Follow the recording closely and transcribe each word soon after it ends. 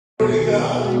Glory to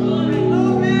God.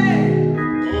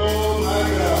 Oh my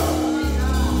God.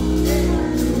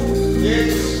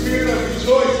 There's a spirit of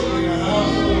rejoicing in the house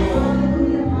of the Lord.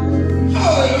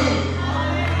 Hallelujah.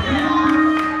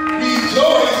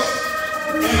 Rejoice,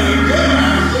 and again I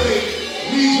say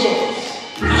rejoice.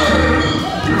 Hallelujah.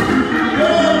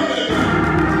 Glory to God.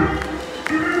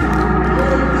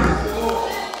 Lord bless the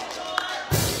Lord.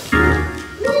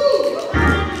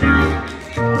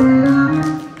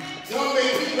 Y'all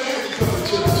make me glad to come to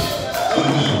church.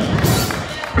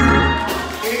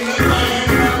 Ain't nothing like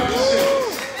hanging out with the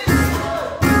saints.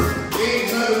 Ain't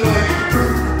nothing like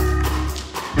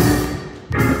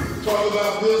talk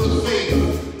about bills of faith.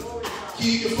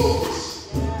 Keep your focus.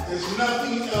 There's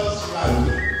nothing else like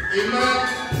it. Amen.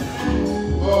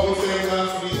 Oh, we thank God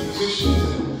for these musicians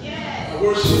and our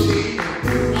worship team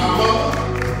and our mother.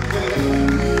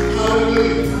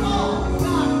 Hallelujah.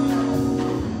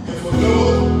 And for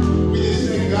those, we just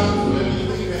thank God for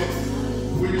everything that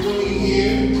we're doing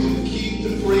here to keep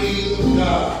the praise of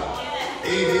God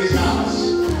in His house.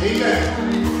 Amen.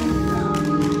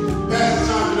 Pastor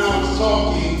Tom and I was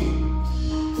talking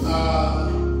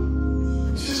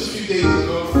just a few days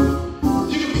ago.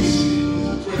 You can be seated in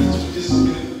the presence for just a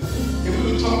minute. And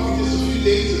we were talking just a few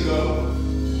days ago,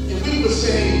 and we were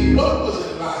saying, what was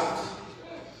it like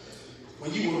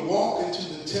when you would walk into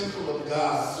the temple of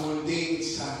God during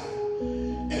David's time,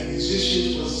 and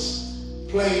musicians was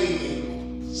playing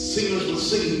and singers were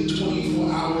singing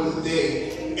 24 hours a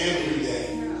day, every day?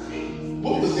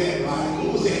 What was that like?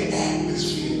 What was that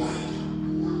atmosphere like?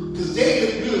 Because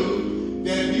David knew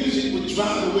that music would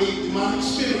drive away demonic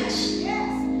spirits.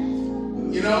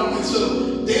 You know, and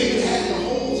so David had the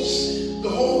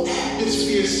whole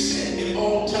atmosphere set at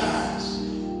all times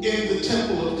in the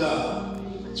temple of God,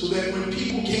 so that when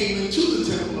people came into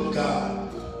the temple of God,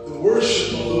 the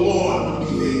worship of the Lord would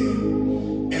be there.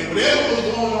 And whatever was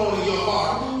going on in your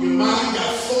heart, your mind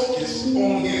got focused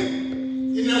on Him.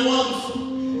 Isn't that wonderful?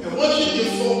 And once you get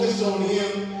focused on Him,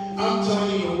 I'm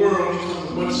telling you, the world becomes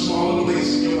a much smaller place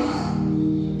in your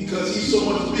mind, because He's so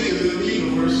much bigger than the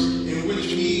universe in which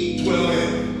we dwell in.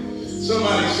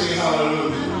 Somebody say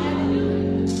hallelujah.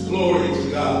 Glory to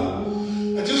God.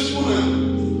 I just want to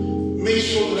make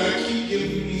sure that I keep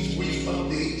giving you these brief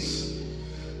updates.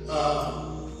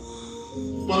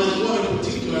 Well, there's one in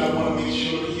particular I want to make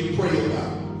sure that you pray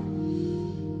about.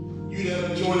 You that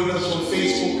are joining us on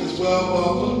Facebook as well,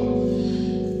 welcome.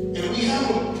 And we have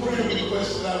a prayer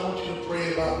request that I want you to pray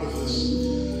about with us.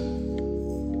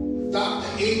 Dr.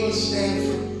 Ava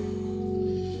Stanford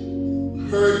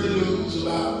heard the news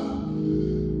about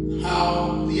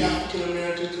how the African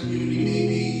American community may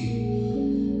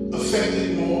be affected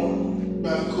more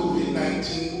by COVID-19.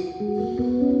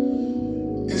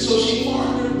 And so she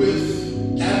partnered with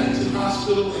Abington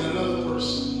Hospital and another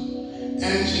person.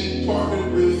 And she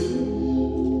partnered with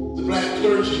the black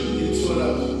clergy in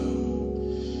Philadelphia.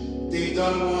 They've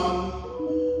done one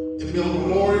at Mill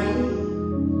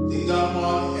Memorial. They've done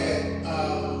one at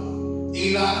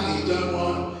Enoch. They've done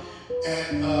one at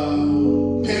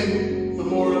Penn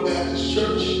Memorial Baptist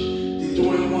Church. They're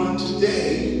doing one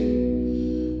today.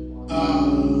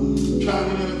 Trying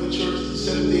to remember the church, the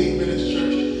Seventh-day Adventist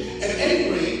Church. At any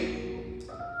rate,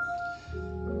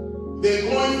 they're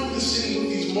going through the city with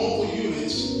these mobile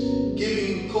units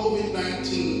giving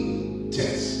COVID-19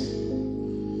 tests.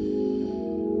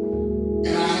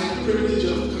 And I had the privilege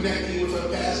of connecting with our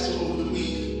pastor over the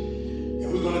week, and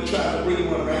we're going to try to bring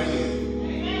one right here.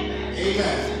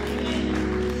 Amen.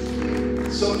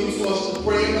 Something for us to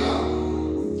pray about,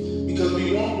 because we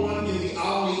want one in the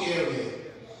Albany area.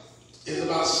 There's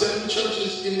about 7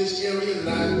 churches in this area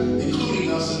that including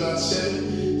us, about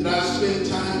 7 that I spend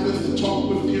time with and talk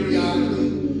with periodically.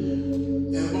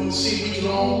 And we're going to see if we can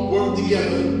all work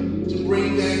together to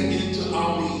bring that into the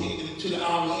Albany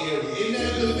area. Isn't that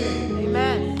a good thing?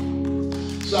 Amen.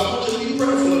 So I want you to be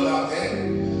prayerful about that,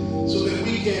 so that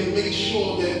we can make sure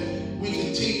that we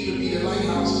continue to be the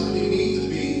lighthouse that we need to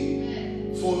be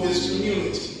for this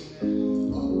community.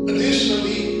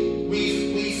 Additionally,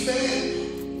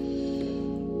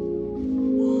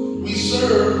 we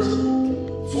served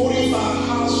 45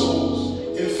 households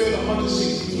and fed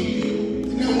 163 people.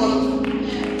 Isn't that wonderful?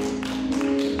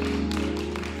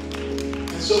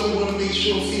 And so we want to make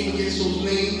sure FEMA gets those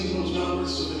names and those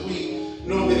numbers, so that we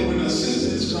know that when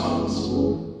assistance comes,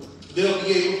 they'll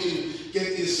be able to get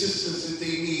the assistance that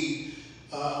they need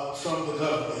from the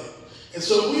government. And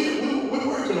so we're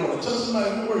working on it. Tell somebody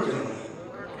we're working on it.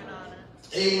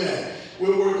 Amen.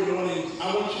 We're working on it. I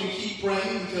want you to keep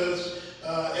praying, because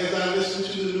as I listen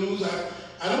to the news,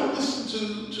 I don't listen to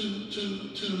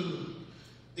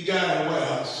the guy in the White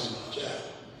House too much.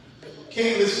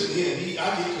 Can't listen to him.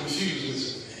 I get confused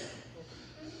listening to him.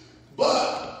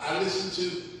 But I listen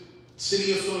to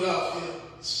City of Philadelphia,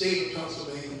 State of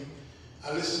Pennsylvania.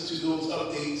 I listen to those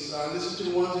updates. I listen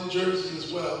to the ones in Jersey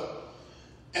as well.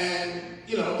 And,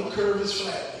 you know, the curve is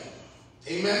flattening.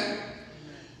 Amen?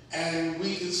 And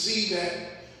we can see that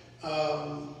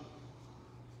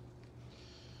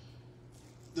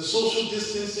the social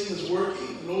distancing is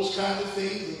working and those kinds of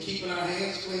things, and keeping our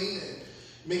hands clean and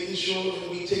making sure that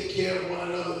we take care of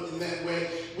one another in that way.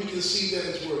 We can see that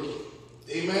it's working.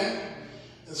 Amen?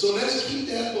 And so let's keep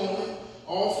that going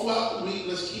all throughout the week.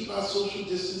 Let's keep our social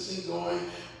distancing going.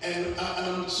 And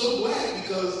I'm so glad,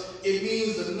 because it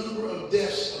means the number of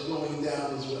deaths are going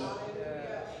down as well.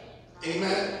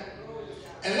 Amen?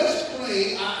 And let's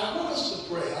pray. I want us to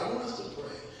pray. I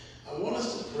want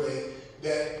us to pray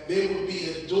that there will be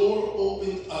a door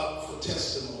opened up for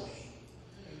testimony.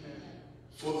 Amen.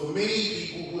 For the many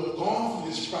people who have gone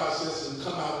through this process and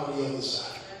come out on the other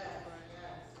side.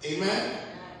 Amen?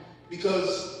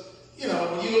 Because, you know,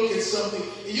 when you look at something,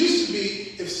 it used to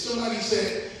be, if somebody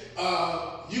said,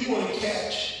 you want to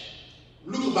catch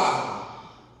Luca Bottom.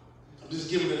 I'm just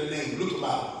giving it a name, Luca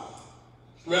Bottom.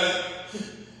 Right?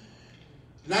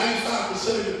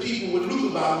 95% of the people with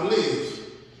Luca Bottom live.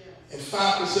 And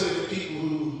 5% of the people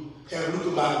who have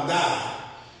Luca Bottom die.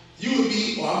 You would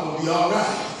be, well, I'm going to be all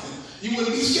right. You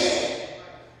wouldn't be scared.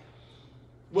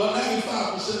 Well,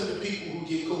 95% of the people who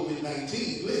get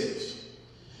COVID-19 live.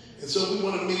 And so we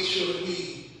want to make sure that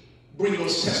we bring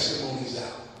those testimonies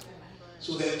out,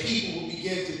 so that people will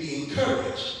begin to be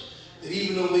encouraged that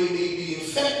even though they may be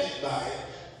infected by it,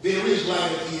 there is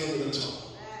light at the end of the tunnel.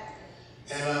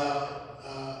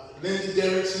 And Linda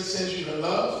Derrickson sends you her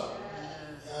love.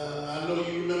 I know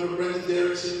you remember Brenda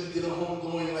Derrickson. We did a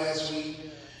homegoing last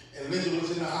week, and Linda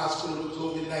was in the hospital with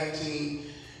COVID-19.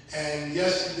 And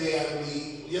yesterday, I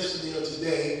believe, yesterday or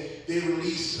today, they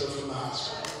released her from the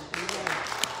hospital.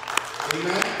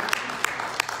 Amen?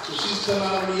 So she's come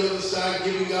out on the other side,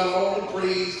 giving God all the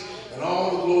praise and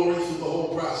all the glory through the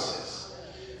whole process.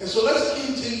 And so let's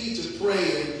continue to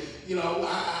pray. And, you know,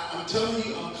 I'm telling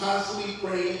you, I'm constantly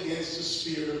praying against the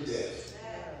spirit of death.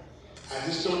 I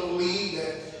just don't believe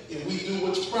that if we do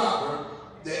what's proper,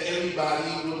 that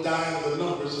everybody will die in the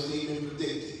numbers that they've been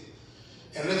predicted.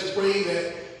 And let's pray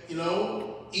that, you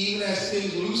know, even as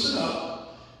things loosen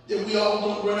up, that we all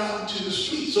don't run out into the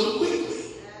street so quickly.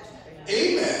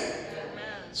 Amen.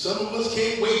 Some of us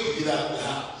can't wait to get out of the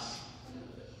house.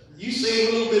 You save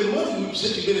a little bit of money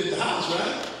since you've been in the house,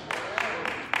 right?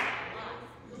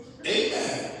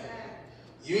 Amen.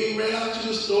 You ain't ran out to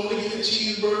the store to get a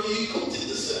cheeseburger, you cooked it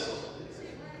yourself.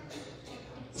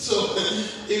 So,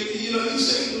 if you know, you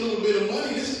save a little bit of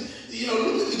money. This, you know,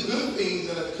 look at the good things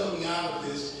that are coming out of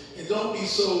this, and don't be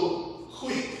so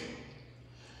quick.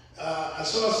 I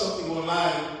saw something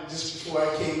online just before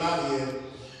I came out here,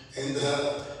 and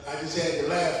I just had to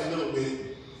laugh a little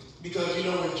bit, because, you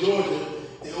know, in Georgia,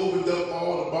 they opened up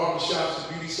all the barbershops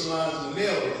and beauty salons and the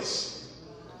nail race.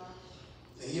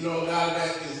 And, you know, a lot of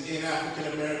that is in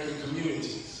African-American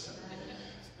communities.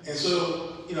 And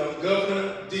so, you know, the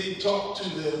governor didn't talk to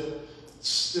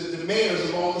the mayors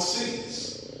of all the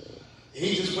cities. And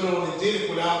he just went on and did it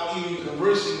without even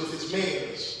conversing with his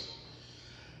mayors.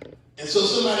 And so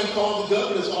somebody called the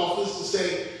governor's office to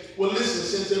say, well, listen,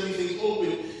 since everything's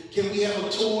open, can we have a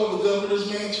tour of the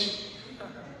governor's mansion?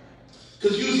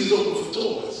 Because usually it's open for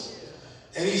tours.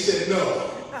 And he said, no.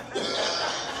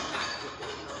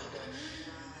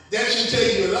 That should tell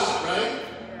you a lot, right?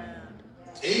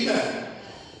 Amen.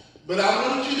 But I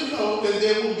want you to know that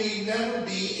there will never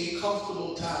be a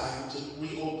comfortable time to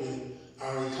reopen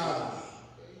our economy.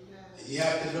 You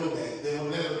have to know that. There will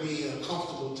never be a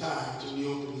comfortable time to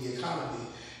reopen the economy.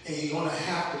 And you're going to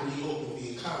have to reopen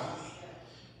the economy.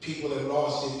 People have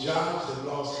lost their jobs, they've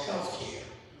lost health care.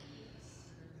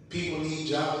 People need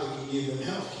jobs that can give them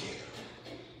health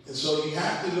care. And so you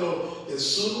have to know that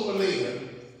sooner or later,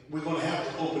 we're going to have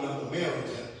to open up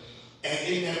America. And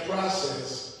in that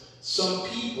process, some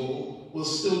people will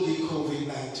still get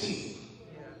COVID-19.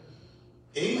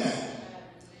 Amen.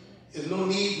 There's no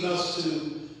need in us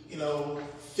to, you know,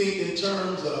 think in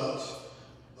terms of,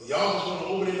 well, y'all just want to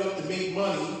open it up to make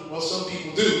money. Well, some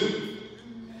people do.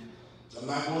 I'm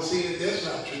not going to say that that's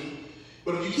not true.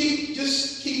 But if you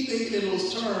just keep thinking in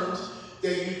those terms,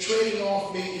 that you're trading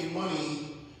off making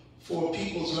money for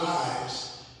people's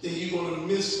lives, then you're going to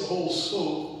miss the whole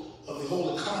scope of the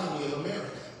whole economy of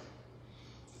America.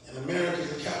 And America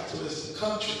is a capitalistic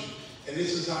country, and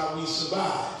this is how we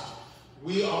survive.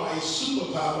 We are a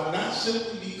superpower, not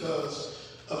simply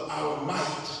because of our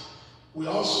might. We're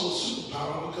also a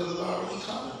superpower because of our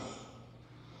economy.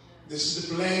 This is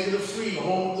the land of the free, the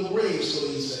home of the brave, so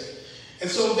they say. And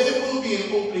so there will be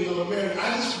an opening of America.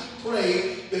 I just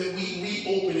pray that we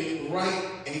reopen it right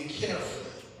and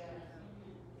carefully.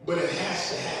 But it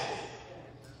has to happen.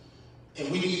 And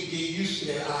we need to get used to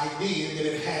that idea that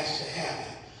it has to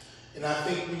happen. And I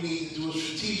think we need to do it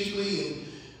strategically. And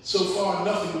so far,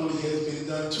 nothing really has been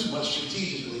done too much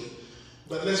strategically.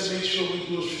 But let's make sure we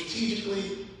do it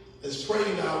strategically. Let's pray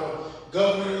that our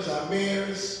governors, our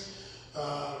mayors,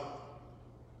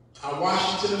 our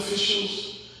Washington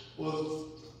officials will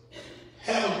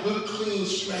have a good, clean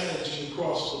strategy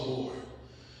across the board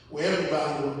where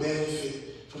everybody will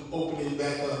benefit from opening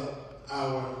back up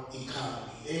our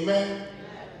economy. Amen?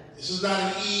 This is not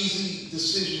an easy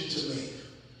decision to make.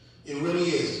 It really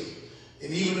isn't.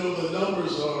 And even though the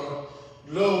numbers are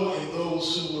low in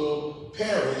those who will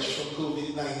perish from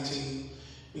COVID-19,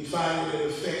 we find that it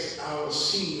affects our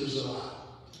seniors a lot.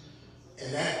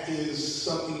 And that is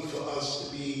something for us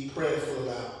to be prayerful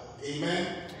about. Amen?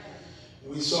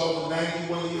 We saw the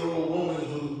 91-year-old woman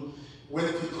who went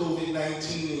through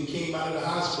COVID-19 and came out of the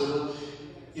hospital.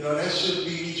 You know, that should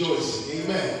be rejoicing.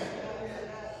 Amen?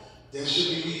 That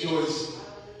should be rejoicing.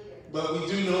 But we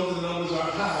do know the numbers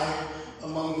are high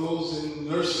among those in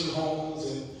nursing homes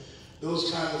and those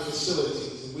kinds of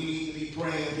facilities. And we need to be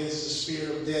praying against the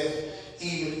spirit of death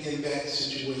even in that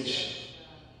situation.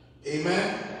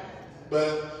 Amen?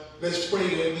 But let's pray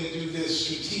that we do this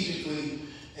strategically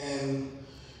and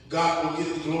God will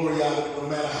get the glory out of it no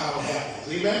matter how it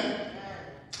happens. Amen?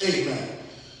 Amen.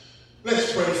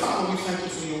 Let's pray. Father, we thank you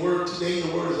for your word today.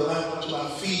 Your word is a light unto our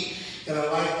feet and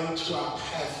a light unto our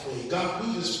pathway. God,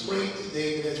 we just pray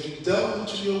today that as we delve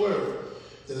into your word,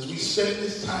 that as we spend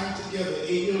this time together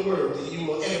in your word, that you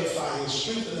will edify and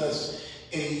strengthen us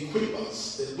and equip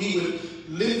us, that we would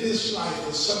live this life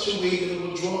in such a way that it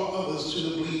will draw others to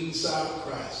the bleeding side of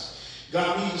Christ.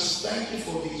 God, we just thank you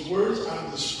for these words out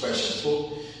of this precious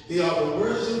book. They are the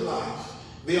words of life.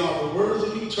 They are the words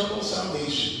of eternal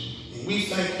salvation. And we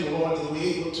thank you, Lord, that we're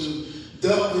able to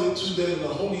delve into them and the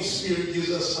Holy Spirit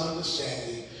gives us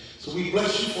understanding. So we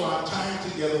bless you for our time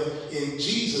together in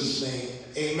Jesus' name.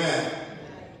 Amen.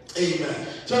 Amen.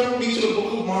 Turn with me to the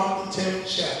book of Mark, the 10th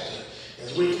chapter,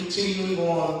 as we're continuing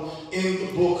on in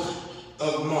the book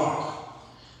of Mark.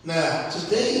 Now,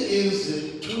 today is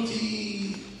the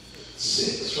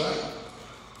 26th, right?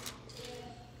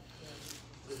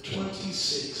 The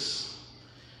 26th.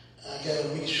 I got to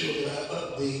make sure that I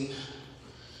update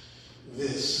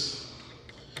this.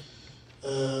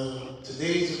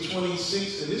 Today's the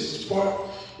 26th, and this is part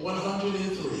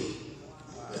 103.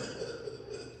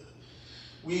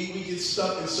 We get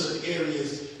stuck in certain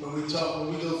areas when we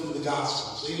go through the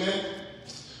Gospels. Amen?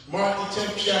 Mark the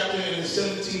 10th chapter and the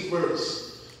 17th verse.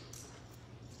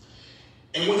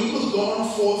 And when he was gone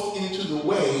forth into the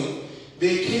way,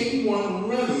 there came one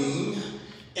running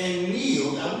and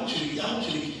kneeled. I want you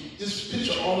to just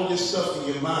picture all of this stuff in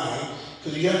your mind,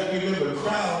 because you have to remember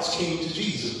crowds came to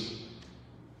Jesus.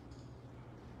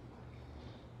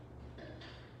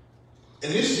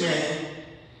 And this man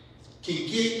can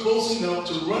get close enough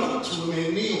to run up to him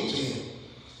and kneel to him.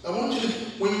 I want you to,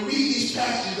 when you read these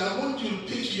passages, I want you to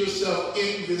picture yourself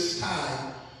in this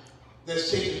time that's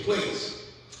taking place.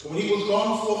 When he was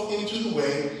gone forth into the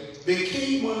way, there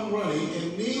came one running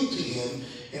and kneeled to him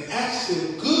and asked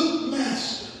him, "Good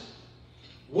master,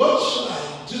 what shall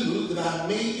I do that I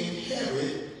may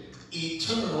inherit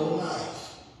eternal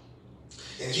life?"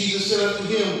 And Jesus said unto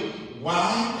him,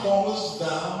 "Why callest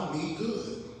thou me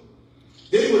good?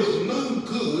 There was none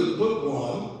good but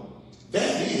one,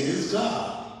 that is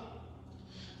God.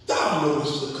 Thou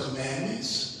knowest the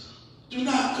commandments. Do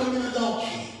not commit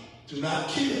adultery. Do not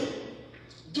kill.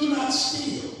 Do not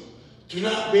steal. Do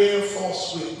not bear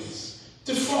false witness.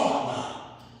 Defraud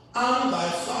not. Honor thy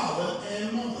father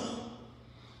and mother."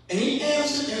 And he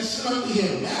answered and said unto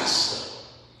him, "Master,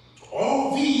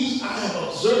 all these I have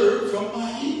observed from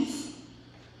my youth."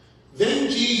 Then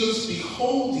Jesus,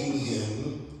 beholding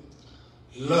him,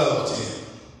 loved him.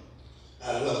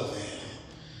 I love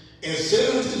that. And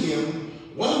said unto him,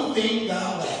 "One thing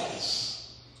thou lackest.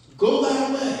 Go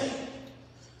thy way,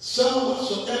 sell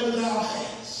whatsoever thou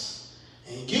hast,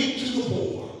 and give to the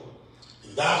poor,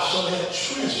 and thou shalt have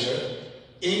treasure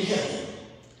in heaven.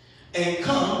 And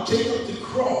come, take up the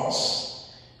cross,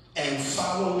 and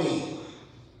follow me."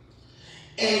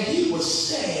 And he was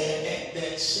sad at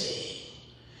that saying,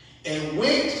 and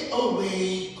went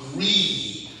away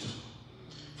grieved,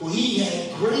 for he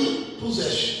had great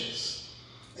possessions.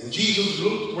 And Jesus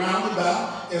looked round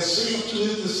about and said to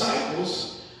his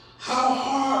disciples, "How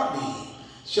hardly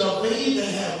shall they that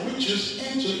have riches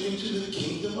enter into the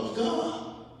kingdom of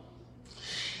God?"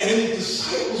 And his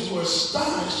disciples were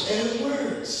astonished at his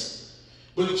words.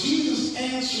 But Jesus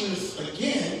answereth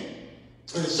again,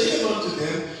 and saith unto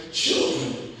them,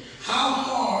 Children, how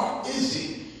hard is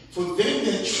it for them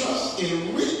that trust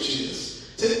in riches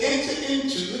to enter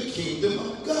into the kingdom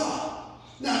of God?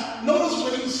 Now, notice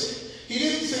what he said. He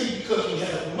didn't say because you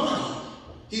have money.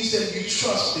 He said you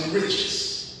trust in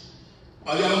riches.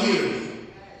 Are y'all hearing me?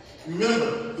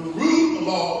 Remember, the root of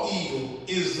all evil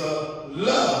is the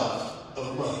love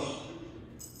of money.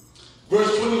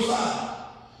 Verse 25.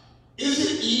 It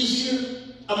is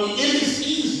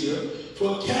easier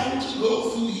for a camel to go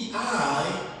through the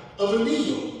eye of a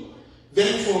needle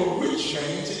than for a rich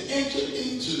man to enter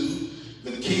into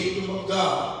the kingdom of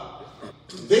God.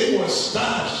 They were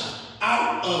astonished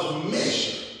out of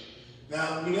measure.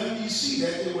 Now, whenever you see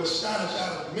that they were astonished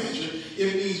out of measure,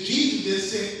 it means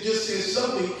Jesus just said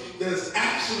something that is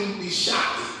absolutely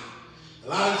shocking. A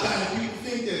lot of times people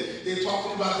think that they're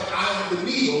talking about the eye of the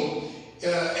needle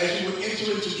as you would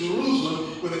enter into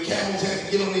Jerusalem, where the camels had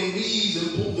to get on their knees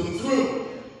and pull them through.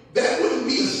 That wouldn't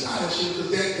be astonishing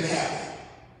because that could happen.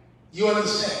 You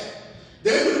understand?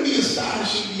 That wouldn't be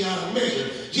astonishing beyond measure.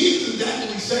 Jesus is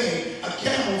actually saying a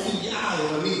camel through the eye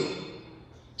of a needle.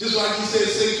 Just like he said,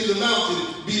 say to the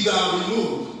mountain, be thou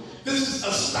removed. This is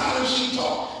astonishing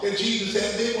talk that Jesus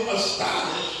had. They were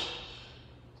astonished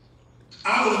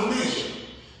out of measure,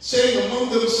 saying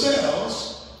among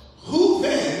themselves, who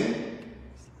then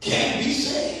can be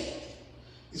saved?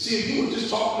 You see, if you were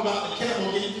just talking about the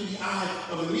camel getting through the eye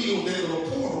of a needle, that little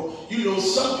portal, you know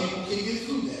some people can get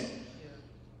through that.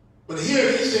 But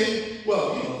here he's saying,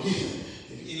 well, you know,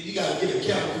 if you got to get a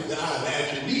camel through the eye of an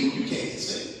actual needle, you can't get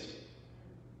saved.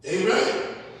 Ain't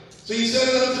right? So he said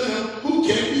unto them, who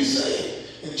can be saved?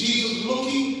 And Jesus,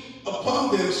 looking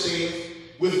upon them, said,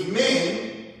 with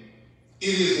men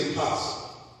it is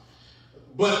impossible,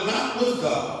 but not with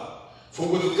God. For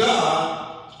with God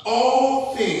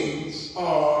all things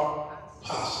are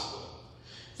possible.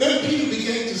 Then Peter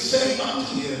began to say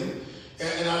unto him,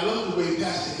 and I love the way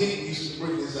Pastor Hinton used to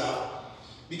bring this out,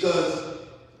 because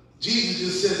Jesus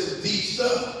just said some deep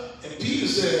stuff, and Peter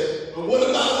said, but what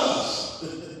about us?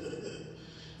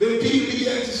 Then Peter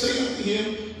began to say unto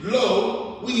him,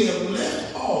 lo, we have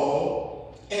left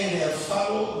all and have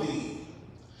followed thee.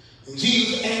 And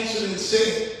Jesus answered and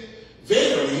said,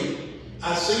 verily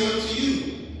I say unto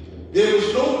you, there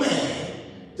is no man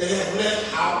that hath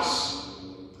left house,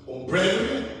 or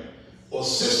brethren, or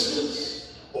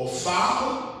sisters, or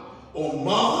father, or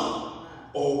mother,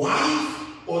 or wife,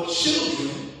 or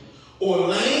children, or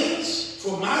lands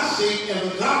for my sake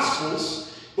and the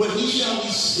gospel's, but he shall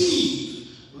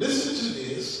receive, listen to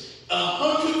this,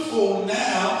 100-fold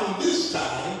now in this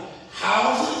time,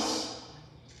 houses,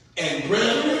 and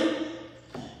brethren,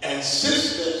 and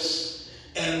sisters,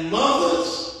 and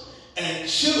mothers, and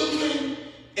children,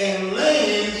 and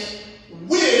lands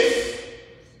with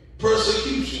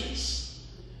persecutions,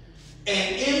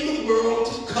 and in the world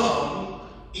to come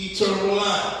eternal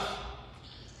life.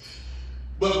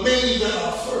 But many that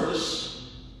are first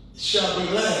shall be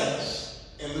last,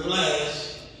 and the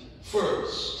last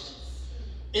first.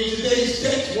 In today's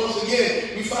text, once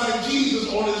again, we find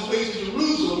Jesus on his way to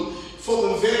Jerusalem for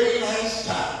the very last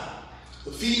time.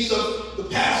 The feast of the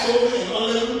Passover and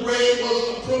unleavened bread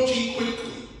was approaching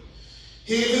quickly.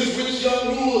 Here this rich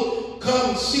young ruler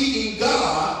comes seeking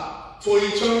God for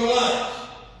eternal life.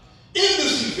 In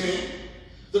this event,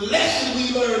 the lesson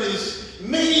we learn is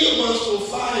many of us will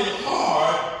find it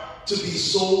hard to be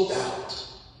sold out.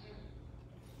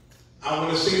 I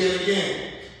want to say that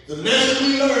again. The lesson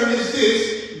we learn is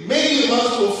this: many of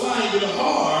us will find it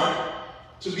hard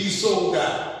to be sold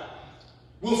out.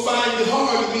 We'll find it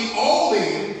hard to be all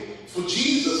in for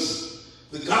Jesus,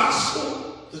 the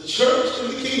gospel, the church,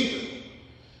 and the kingdom.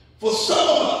 For some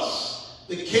of us,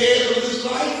 the cares of this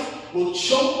life will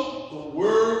choke the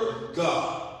word of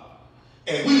God,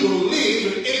 and we will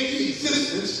live an empty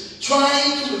existence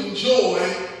trying to enjoy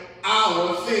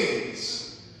our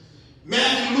things.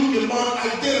 Matthew, Luke, and Mark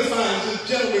identifies this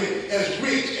gentleman as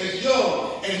rich, as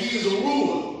young, and he is a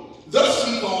ruler. Thus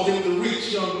we call him the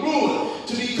rich young ruler.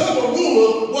 To become a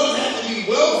ruler, one had to be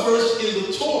well versed in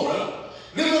the Torah,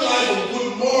 live a life of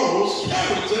good morals,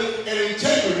 character, and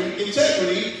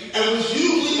integrity, and was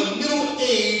usually a middle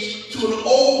age to an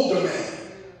older man.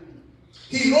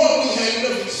 He normally had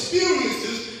enough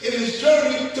experiences in his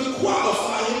journey to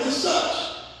qualify him as such.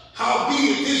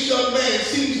 Howbeit, this young man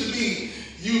seems to be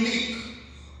unique.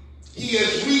 He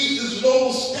has reached this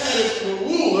noble status of a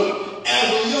ruler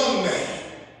as a young man.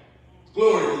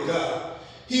 Glory to God.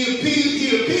 He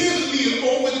appears to be an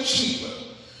overachiever.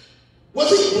 Was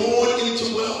he born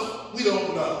into wealth? We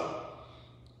don't know.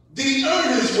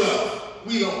 his wealth?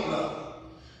 We don't know.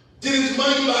 Did his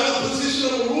money buy the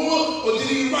position of a ruler, or did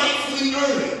he rightfully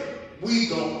earn it? We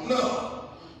don't know.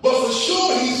 But for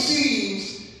sure, he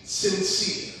seems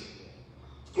sincere.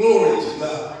 Glory to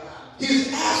God.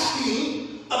 He's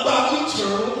asking about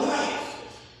eternal life.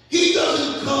 He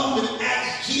doesn't come and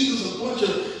ask Jesus a bunch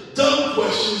of dumb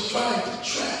questions trying to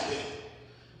trap him.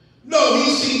 No,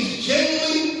 he seems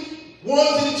genuinely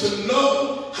wanting to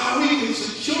know how he can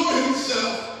secure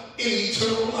himself in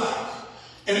eternal life.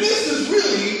 And this is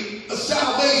really a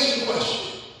salvation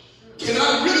question. Can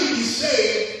I really be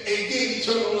saved and get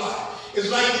eternal life? It's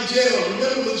like the jailer.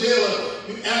 Remember the jailer,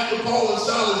 after Paul and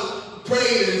Silas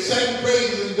prayed and sang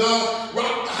praises and God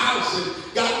rocked the house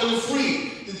and got them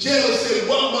free. The jailer said,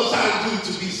 what must I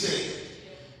do to be saved?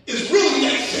 It's really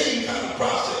that same kind of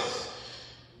process.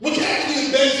 Which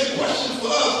actually begs the question for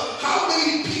us, how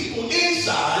many people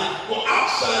inside or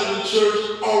outside of the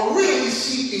church are really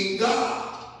seeking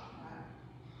God?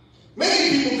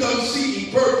 Many people come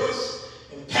seeking purpose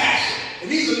and passion,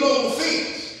 and these are noble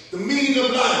things. The meaning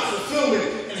of life, fulfillment,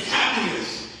 and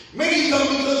happiness. Many come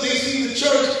because they see the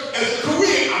church as a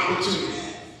career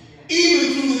opportunity.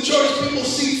 Even through the church, people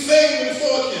seek fame and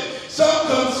fortune. Some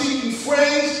come seeking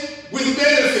friends with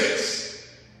benefits.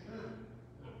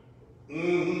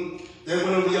 That went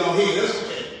over y'all here, that's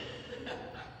okay.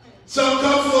 Some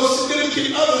come for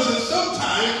significant others, and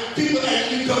sometimes people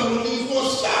actually come looking for a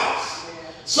spouse.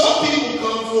 Some people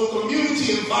come for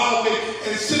community involvement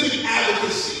and civic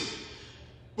advocacy.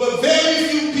 But very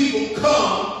few people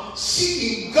come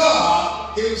seeking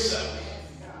God himself.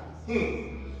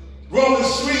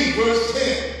 Romans 3, verse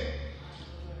 10.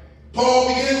 Paul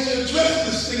begins to address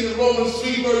this thing in Romans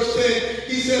 3, verse 10.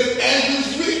 He says, as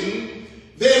is written,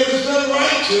 there is none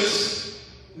righteous,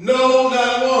 no,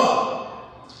 not one.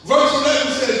 Verse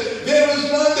 11 says, there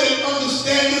is none that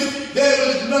understandeth, there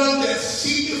is none that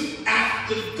seeketh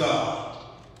after God.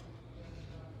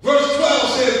 Verse 12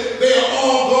 says, they are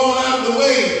all gone out of the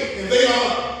way, and they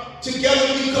are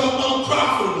together become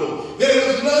unprofitable. There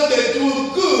is none that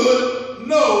doeth good,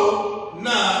 no,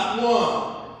 not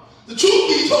one. The truth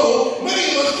be told,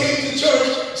 many of us came to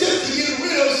church just to get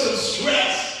rid of some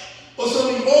stress or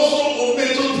some emotional or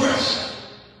mental pressure.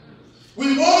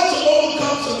 We wanted to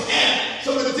overcome some habit,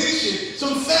 some addiction,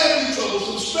 some family trouble,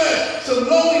 some stress, some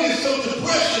loneliness, some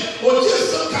depression, or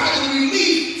just some kind of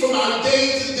relief from our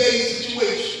day-to-day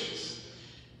situations.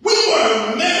 We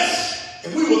were a mess,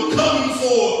 and we were coming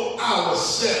for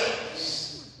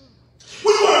ourselves.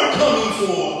 We weren't coming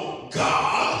for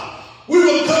God. We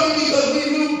were coming because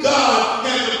we knew God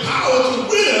had the power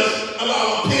to rid us of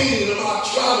our pain, of our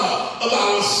trauma, of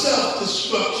our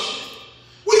self-destruction.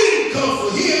 We didn't come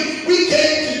for him. We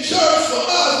came to church for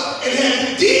us and had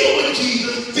to deal with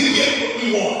Jesus to get what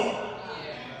we wanted.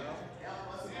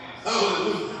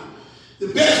 Hallelujah.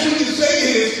 The best we can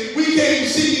say is we came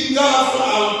seeking God for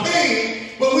our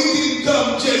pain, but we didn't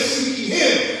come just seeking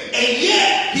him. And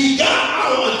yet, he got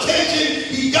our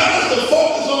attention. He got us to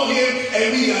focus on him,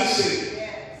 and we got saved.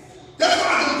 That's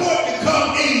why it's important to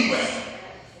come anyway.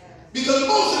 Because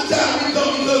most of the time we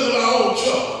come because of our own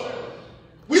trouble.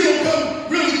 We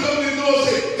don't really come in the door and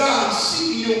say, God, I'm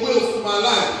seeking your will for my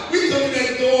life. We come in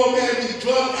that door, man, we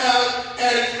drug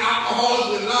addicts, alcoholics,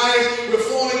 we're liars, we're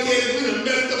fornicators, we done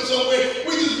messed up somewhere.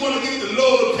 We just want to get the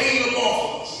load of pain up off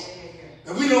of us.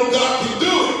 And we know God can do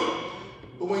it.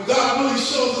 But when God really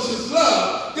shows us his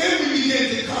love, then we begin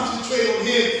to concentrate on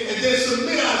him and then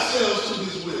submit ourselves to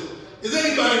his will. Is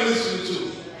anybody listening to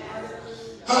me?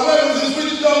 However, this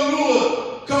rich young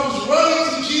ruler comes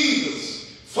running to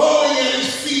Jesus, falling at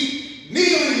his feet,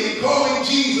 kneeling and calling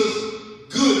Jesus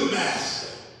good master.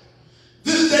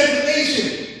 This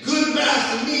designation, good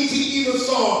master, means he either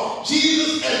saw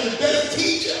Jesus as the best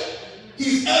teacher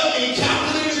he's ever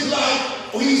encountered in his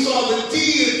life, or he saw the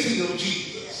deity of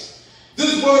Jesus.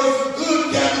 This word for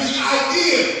good carries the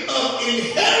idea of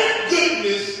inherent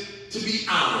goodness to be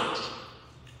honored.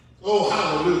 Oh,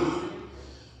 hallelujah.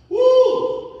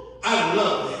 Woo! I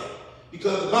love that.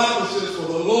 Because the Bible says,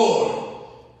 for the Lord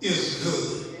is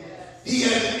good. He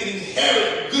has an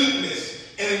inherent goodness,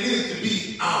 and it is to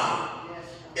be honored.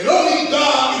 And only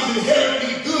God is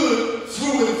inherently good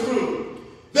through and through.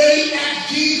 Then he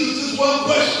asked Jesus this one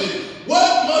question: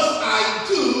 what must I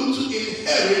do to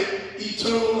inherit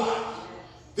eternal life?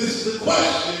 This is the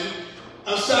question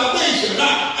of salvation.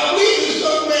 I believe this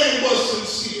young man was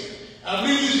sincere. I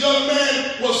believe this young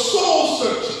man was soul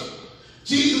searching.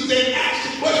 Jesus then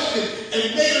asked the question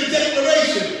and made a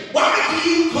declaration. Why do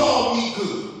you call me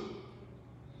good?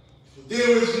 For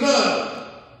there is none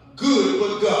good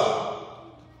but God.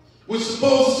 Which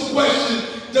supposes the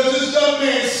question, does this young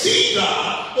man see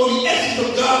God, or the essence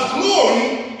of God's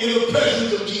glory in the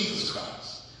presence of Jesus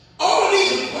Christ? All of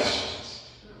these are questions.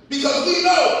 Because we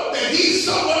know that he's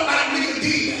somewhat like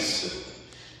Nicodemus.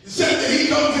 Except that he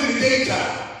comes in the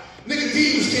daytime.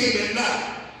 Nicodemus came at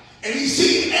night. And he's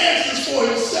seeking answers for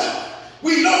himself.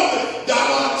 We know that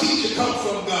our teacher comes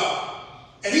from God.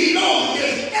 And he knows that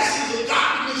there's an essence of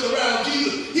godliness around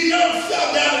Jesus. He never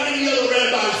fell down at any other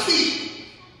rabbi's feet.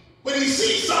 But he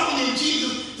sees something in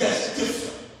Jesus that's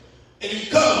different. And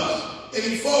he comes and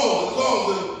he falls and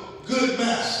calls him good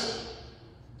master.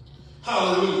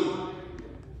 Hallelujah.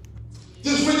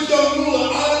 This rich young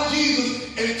ruler honored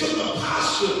Jesus and took a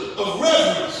posture of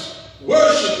reverence,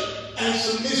 worship, and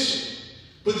submission.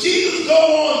 But Jesus go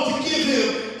on to give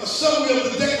him a summary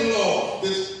of the Decalogue.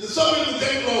 The summary of the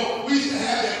Decalogue, we used to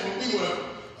have that when we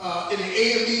were in the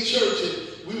AME church,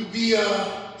 and we would be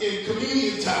in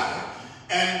communion time.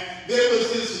 And there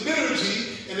was this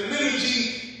liturgy, and the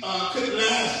liturgy couldn't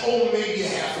last maybe a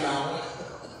half an hour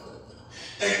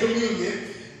at communion.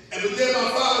 But then my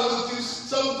father would do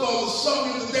something called the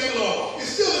summary of the Decalogue. It's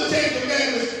still the Ten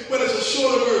Commandments, but it's a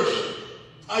shorter version.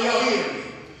 Are y'all hearing me?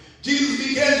 Jesus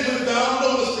begins with, thou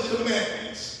knowest the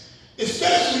commandments.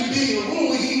 Especially being a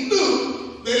ruler, he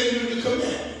knew that he knew the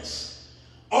commandments.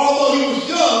 Although he was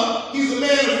young, he's a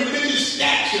man of religious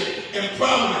stature and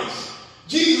prominence.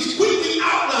 Jesus quickly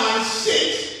outlines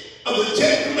 6 of the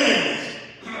 10 commandments.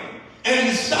 And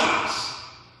he stops.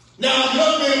 Now the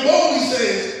young man boldly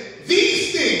says,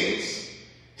 these things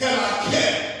have I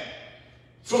kept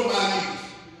from my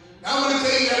youth. Now I want to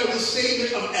tell you that was a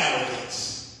statement of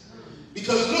arrogance.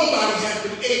 Because nobody has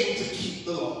been able to keep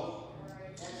the law.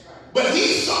 But he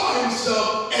saw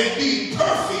himself as being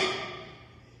perfect,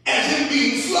 as him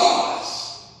being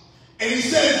flawless. And he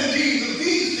says to Jesus,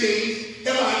 these things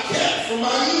have I kept from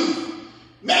my youth.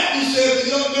 Matthew says the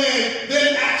young man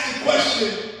then asks the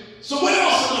question, so what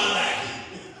else am I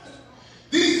lacking?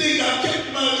 These things I've kept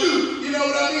from my youth. You know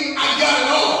what I mean? I got it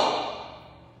all.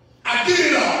 I did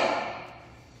it all.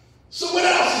 So what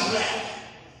else is lacking?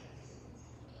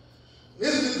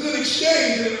 This is a good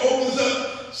exchange, and it opens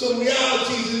up some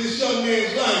realities in this young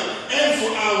man's life and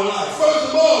for our life. First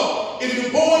of all, if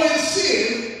you're born in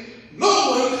sin,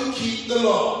 no one can keep the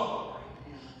law.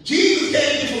 Jesus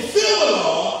came to fulfill the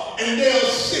law and nailed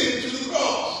sin to the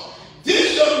cross.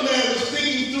 This young man was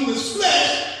thinking through his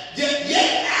flesh,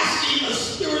 yet asking a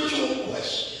spiritual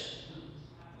question.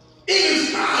 In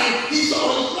his mind, he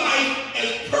saw his life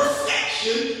as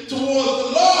perfection towards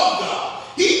the law of God.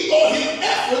 He thought his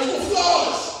efforts were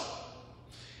flawless.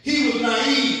 He was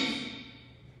naive.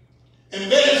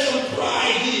 And there's some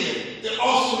pride here that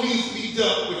also needs to be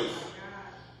dealt with.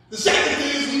 The second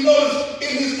thing is we notice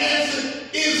in his answer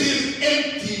is his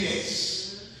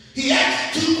emptiness. He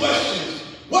asked 2 questions.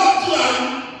 What do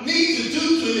I need to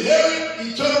do to inherit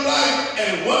eternal life,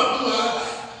 and what do I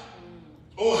lack?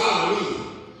 Oh, hallelujah.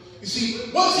 You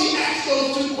see, once he asked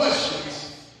those 2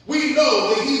 questions, we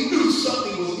know that he knew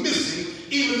something was missing,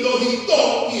 even though he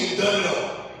thought he had done it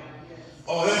all.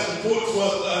 Oh, that's important for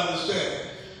us to understand.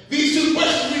 These 2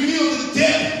 questions reveal the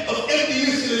depth of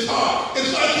emptiness in his heart.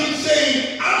 It's like him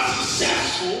saying, I'm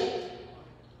successful,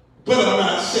 but I'm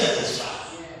not satisfied.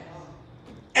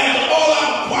 After all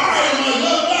I've acquired in my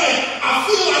young life, I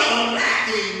feel like I'm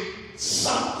lacking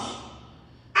something.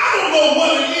 I don't know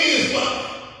what it is,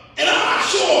 and I'm not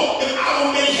sure if I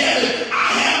will make heaven. I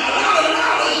have a lot of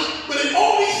knowledge, but it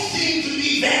always seems to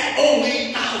be that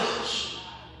only knowledge.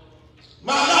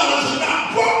 My knowledge has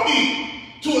not brought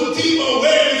me to a deeper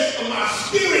awareness of my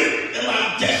spirit and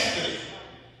my destiny.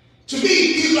 To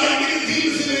me, he's like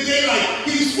Nicodemus in the daylight.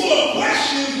 He's full of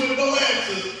questions with no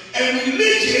answers, and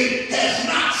religion has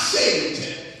not saved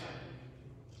him.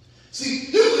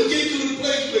 See, you can get to the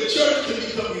place where church can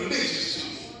become religious to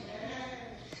you,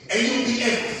 and you'll be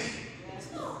empty.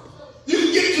 You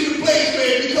can get to the place where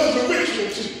it becomes a ritual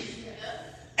to you,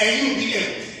 and you'll be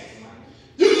empty.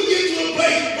 You can get to a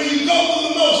place where you go through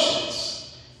the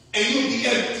motions, and you'll be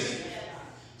empty.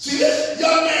 See, this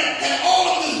young man had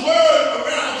all of this word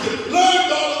around him,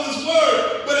 learned all of this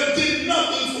word, but it did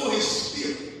nothing for his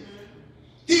spirit.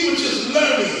 He was just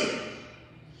learning.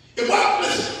 It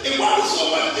wasn't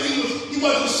so much that he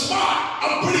wasn't smart.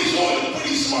 I'm pretty sure he was a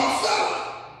pretty smart fella.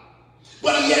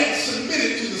 But he hadn't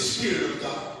submitted to the Spirit of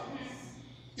God.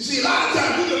 You see, a lot of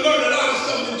times you can learn a lot of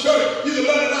stuff in church. You can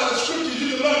learn a lot of scriptures.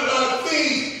 You can learn a lot of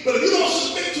things. But if you don't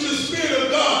submit to the Spirit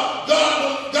of God,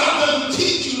 God doesn't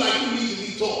teach you like you need to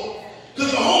be taught.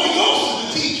 Because the Holy Ghost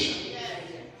is the teacher.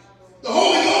 The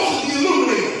Holy Ghost is the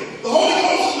illuminator. The Holy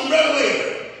Ghost is the revelator.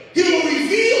 He will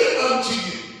reveal it unto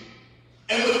you.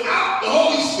 And without the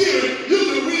Holy Spirit, you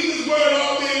can read this word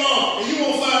all day long, and you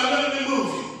won't find nothing to move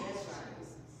you.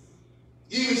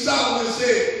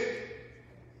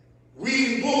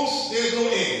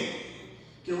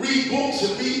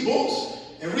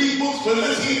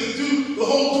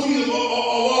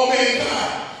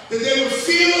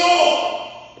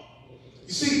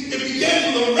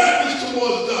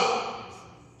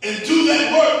 and do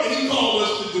that work that he called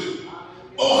us to do.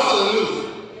 Oh,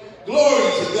 hallelujah.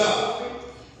 Glory to God.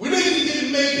 Religion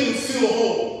didn't make him feel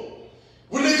whole.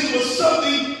 Religion was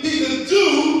something he could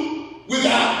do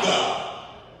without God.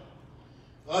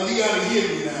 Oh, you got to hear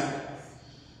me now.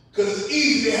 Because it's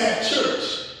easy to have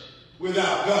church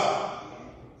without God.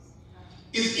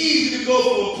 It's easy to go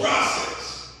through a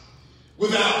process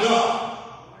without God.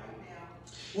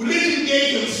 Religion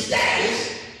gave him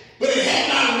status, but it had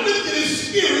not lifted his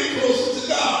spirit closer to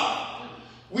God.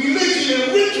 Religion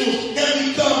and rituals have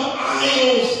become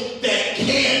idols that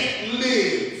can't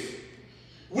live.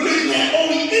 Religion had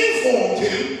only informed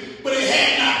him, but it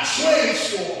had not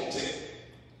transformed him.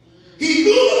 He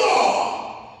knew it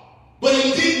all, but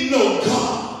he didn't know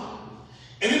God.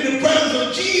 And in the presence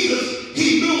of Jesus,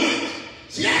 he knew it.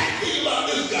 See, that's the thing about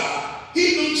this guy.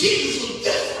 He knew Jesus was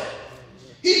different.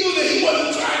 He knew that he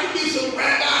wasn't trying to be some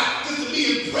rabbi just to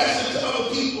be impressive to other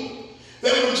people.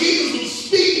 That when Jesus was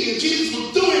speaking and Jesus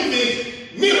was doing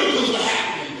things, miracles were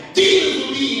happening. Demons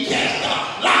were being cast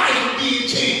out. Lives were being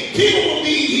changed. People were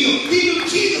being healed. He knew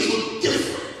Jesus was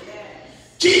different.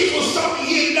 Jesus was something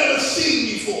he had never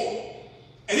seen before.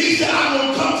 And he said, I'm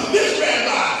going to come to this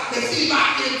rabbi and see if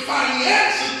I can find the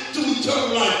answer to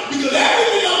eternal life. Because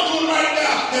everything I'm doing right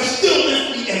now has still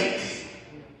left me empty.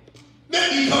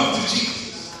 Let me come to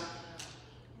Jesus.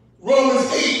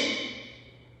 Romans 8,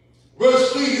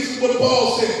 verse 3, this is what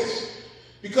Paul says.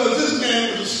 Because this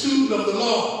man was a student of the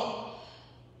law.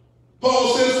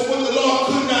 Paul says, for what the law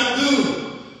could not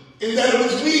do, in that it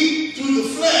was weak through the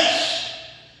flesh,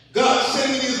 God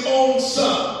sending his own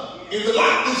son in the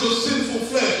likeness of sinful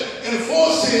flesh, and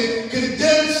for sin,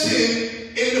 condemned sin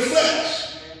in the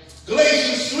flesh.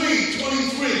 Galatians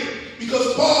 3:23,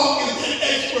 because Paul is an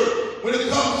expert when it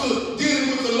comes to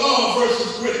dealing with the law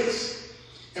versus grace.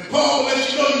 And Paul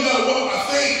lets you know you got to walk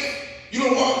by faith. You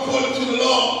don't walk according to the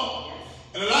law.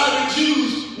 And a lot of the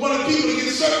Jews wanted people to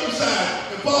get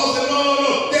circumcised. And Paul said,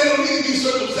 no, they don't need to be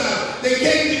circumcised. They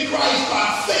came to Christ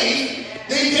by faith.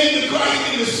 They came to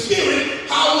Christ in the spirit.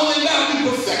 How will they now be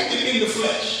perfected in the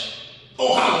flesh?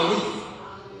 Oh, hallelujah.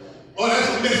 Oh,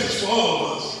 that's a message for all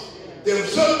of us.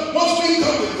 That once we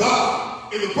come to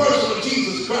God in the person of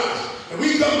Jesus Christ, and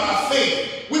we come by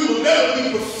faith, we will never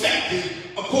be perfected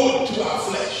according to our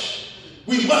flesh.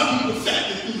 We must be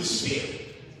perfected through the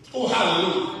Spirit. Oh,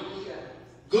 hallelujah.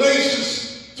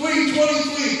 Galatians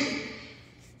 3:23.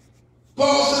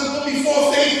 Paul says, but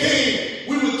before faith came,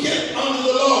 we were kept under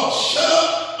the law, shut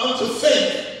up unto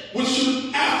faith, which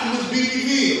should afterwards be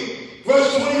revealed.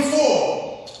 Verse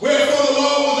 24. Wherefore the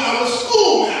law was our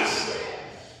schoolmaster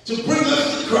to bring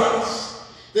us to Christ,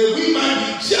 that we might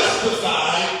be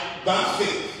justified by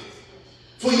faith.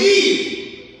 For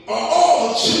ye are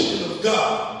all the children of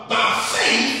God by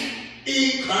faith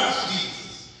in Christ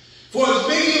Jesus. For as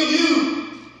many of you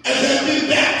as have been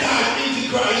baptized into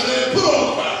Christ and have put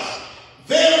on Christ,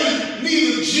 there is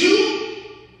neither Jew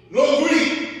nor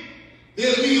Greek.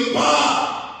 There's neither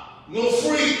bond nor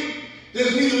free.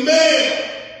 There's neither male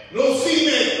nor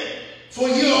female. For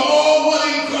ye are all one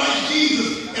in Christ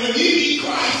Jesus. And if ye be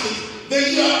Christ's, then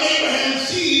ye are Abraham's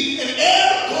seed and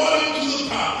heir according to the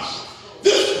promise.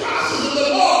 This process of the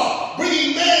law,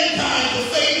 bringing mankind to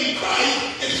faith in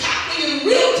Christ, is happening in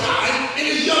real time in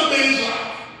this young man's life.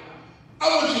 I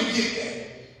want you to get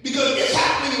that. Because it's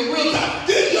happening in real time.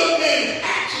 This young man is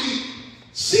actually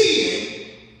seeing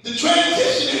the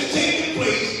transition that's taking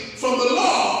place from the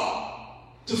law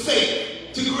to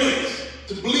faith, to grace,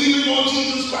 to believing on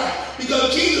Jesus Christ.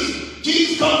 Because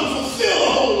Jesus comes to fulfill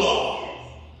the whole law.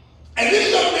 And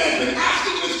this young man has been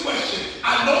asking this question.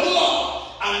 I know the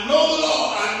law. I know the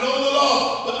law. I know the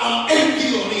law. But I'm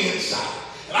empty on the inside.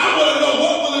 And I want to know,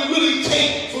 what will it really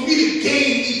take for me to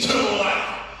gain eternal life?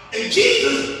 And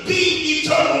Jesus being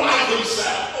eternal life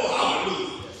himself. Oh,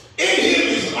 hallelujah. In him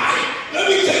is life. Let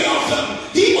me tell y'all something.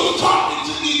 He was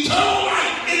talking to eternal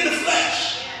life in the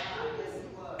flesh.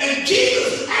 And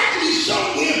Jesus actually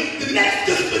showed him the next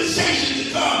dispensation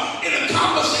to come in a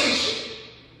conversation.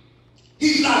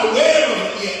 He's not aware of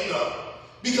it yet, though.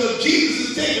 Because Jesus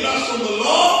is taking us from the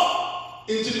law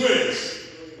into grace.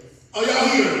 Are y'all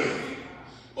hearing me?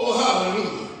 Oh,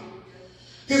 hallelujah.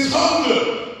 His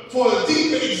hunger for a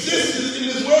deeper existence in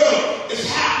this world is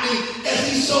happening as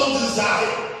he so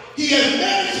desired. He has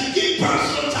managed to get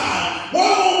personal time,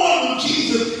 one-on-one with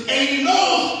Jesus, and he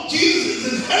knows Jesus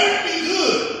is inherently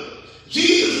good.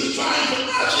 Jesus is trying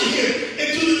to usher him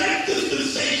into the next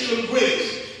dispensation of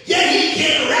grace. Yet he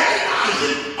can't recognize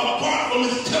it apart from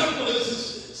his temporal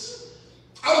existence.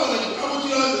 I want you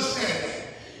to understand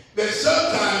that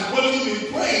sometimes what you've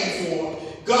been praying for,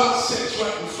 God sets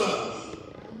right in front of you.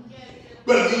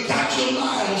 But if you got your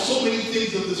mind on so many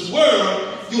things of this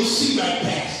world, you'll see right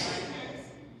past it.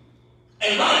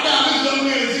 And right now, this young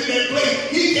man is in that place.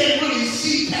 He can't really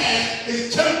see past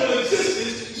his temporal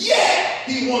existence, yet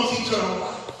he wants eternal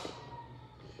life.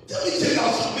 Let me tell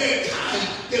y'all something. There's time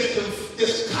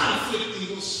there's conflict in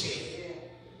your spirit.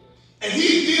 And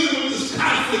he's dealing with this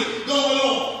conflict going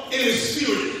on in his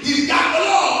spirit. He's got the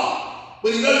law,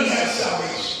 but he doesn't have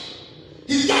salvation.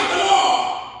 He's got the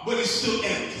law, but he's still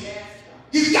empty.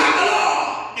 He's got the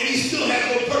law, and he still has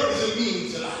no purpose and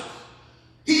meaning to life.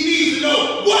 He needs to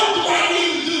know, what do I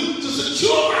need to do to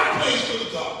secure my place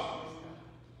with God?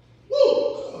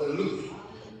 Woo! Hallelujah.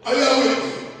 Are y'all with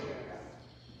me?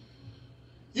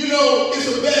 You know,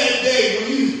 it's a bad day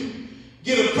when you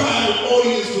get a private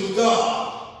audience with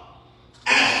God,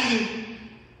 asking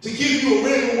to give you a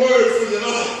written word for your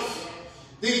life.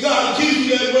 Then God gives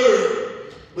you that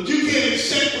word, but you can't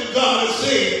accept what God has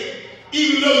said,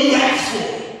 even though you asked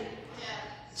for it.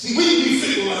 See, we can be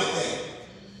fickle like that.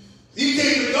 You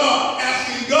came to God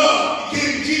asking God. You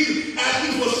came to Jesus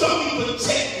asking for something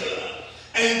particular.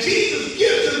 And Jesus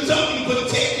gives him something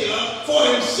particular for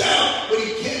himself, but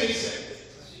he can't accept it.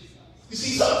 You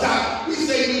see, sometimes we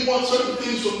say we want certain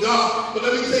things from God, but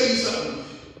let me tell you something.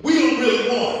 We don't really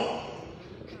want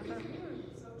it.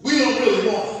 We don't really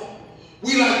want it.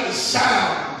 We like the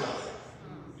sound of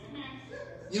it.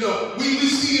 You know, we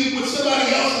see it with somebody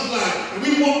else's life, and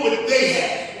we want what they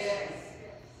have.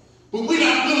 But we're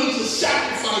not willing to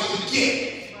sacrifice to get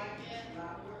it.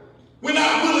 We're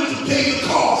not willing to pay the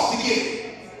cost to get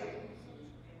it.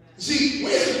 You see,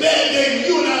 where's the bad day when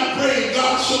you and I pray,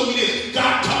 God show me this,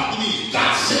 God talk to me,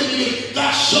 God send me this,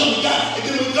 God show me God, and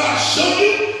then when God show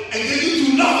you, and then you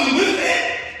do nothing with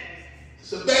it,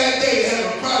 it's a bad day to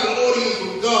have a private audience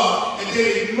with God and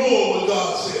then ignore what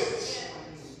God says.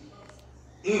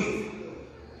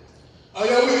 Are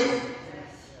y'all with me?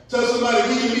 Tell somebody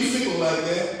we can be fickle like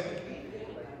that.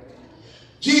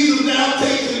 Jesus now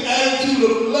takes an attitude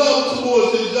of love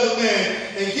towards this young man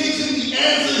and gives him the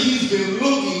answer he's been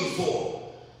looking for.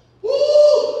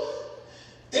 Woo!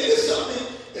 And it's something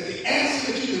that the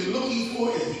answer that you've been looking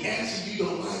for is the answer you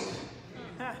don't like.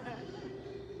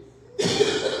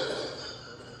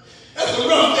 That's a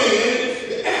rough day, isn't it?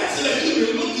 The answer that you've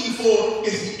been looking for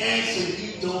is the answer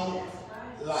you don't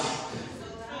like.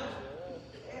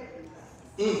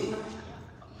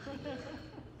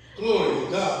 Glory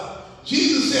to God.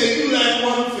 Jesus said, you lack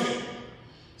one thing.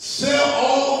 Sell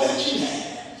all that you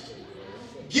have.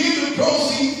 Give the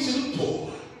proceeds to the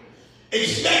poor.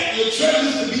 Expect your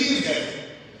treasures to be in heaven.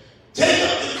 Take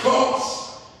up the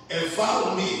cross and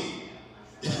follow me.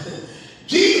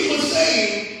 Jesus was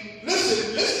saying,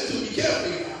 listen to me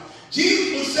carefully now.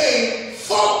 Jesus was saying,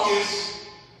 focus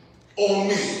on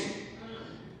me.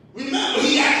 Remember,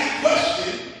 he asked the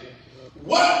question,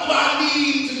 what do I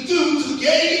need to do to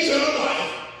gain eternal life?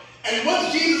 And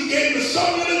once Jesus gave the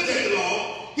summary of the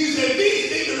law, he said, these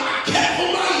things that I kept for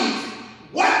my youth.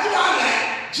 What do I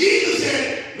lack? Jesus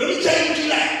said, let me tell you what you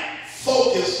lack.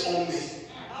 Focus on me.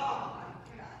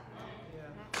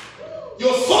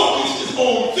 Your focus is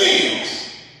on things.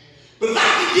 But if I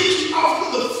can get you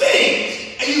off of the things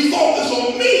and you focus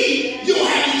on me, you'll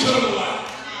have eternal life.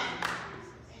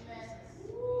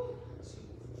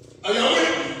 Are y'all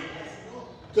with me?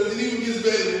 Because it even gets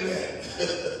better than that.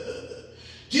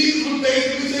 Jesus was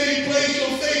basically saying, place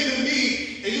your faith in me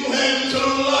and you'll have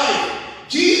eternal life.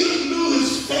 Jesus knew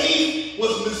his faith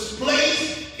was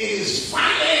misplaced in his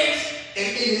finance and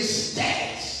in his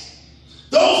status.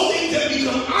 Those things that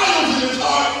become idols in his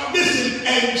heart, listen,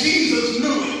 and Jesus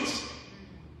knew it.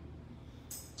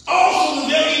 Also the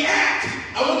very act,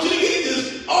 I want you to get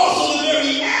this, also the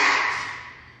very act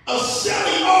of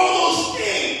selling all those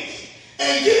things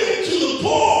and giving to the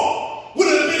poor would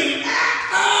have been an act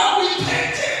of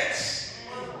repentance.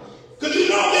 Because you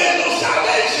know there's no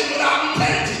salvation without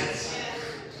repentance.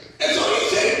 And so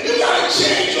he said, you got to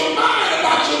change your mind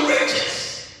about your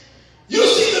riches. You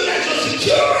see them as your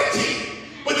security,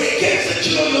 but they can't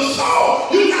secure your soul.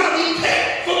 You got to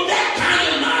repent from that kind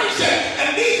of mindset.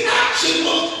 And these actions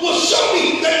will show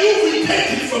me that you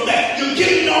repented from that. You're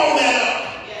giving all that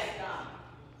up.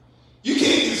 You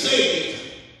can't get saved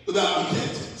without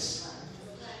repentance.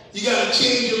 You got to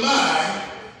change your mind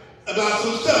about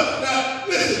some stuff. Now,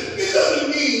 listen, it doesn't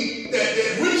mean that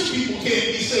rich people can't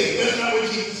be saved. That's not what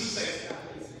Jesus is saying.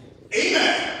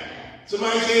 Amen.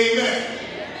 Somebody say amen.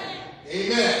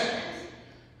 Amen.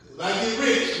 Because if I get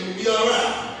rich, I'm going to be all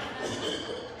right.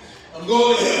 I'm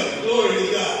going to heaven. Glory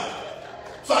to God.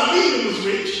 Philemon was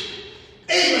rich.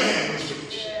 Abraham was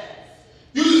rich.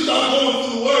 You just start going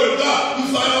through the word of God. You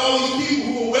find all these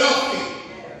people who are wealthy,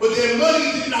 but their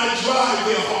money did not I drive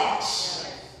their hearts.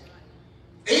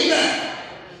 Amen.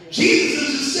 Jesus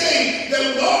is saying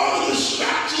that with all the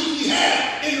distractions we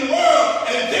have in the world,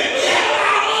 and then we have a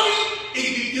lot of money,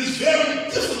 it is very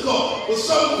difficult for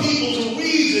some people to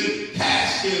reason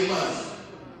past their money.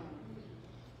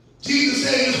 Jesus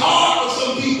said it's hard for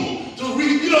some people to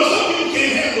read. You know, some people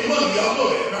can't handle money. Y'all know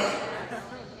that, right?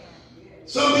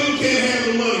 Some people can't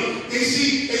handle money. They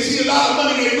see a lot of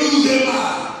money, they lose their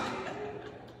mind.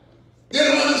 They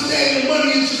don't understand that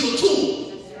money is just a tool.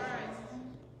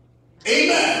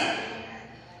 Amen.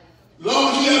 As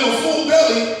long as you have a full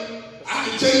belly, I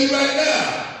can tell you right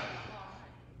now.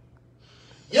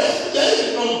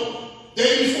 Yesterday, no,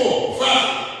 day before,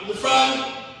 Friday. Was it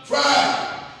Friday? Friday.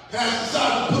 Pastor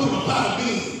Sergeant put him a pot of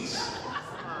beans.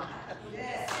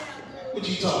 What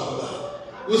you talking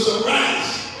about? With some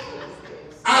rice.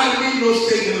 I didn't need no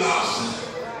steak and lobster.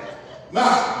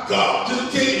 My God,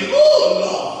 just take it. Oh,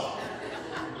 Lord.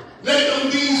 Let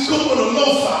them beans cook on a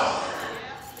low fire.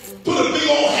 Put a big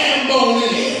old ham bone in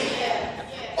there.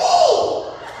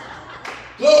 Oh!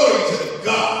 Glory to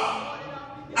God.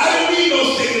 I didn't need no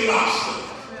steak and lobster.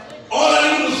 All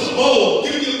I needed was a bowl.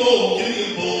 Give me a bowl. Give me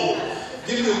a bowl.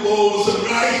 Give me a bowl with some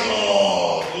rice.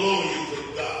 Oh, glory to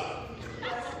God.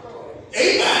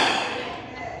 Amen.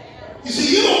 You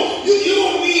see, you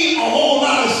don't need a whole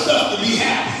lot of stuff to be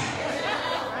happy.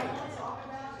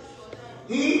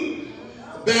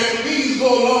 Bag of beans go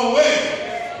a long way.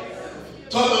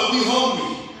 Talk about we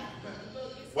hungry.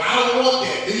 Well, I don't want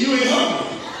that. Then you ain't hungry.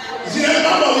 You see, that's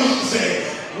what my mother used to say.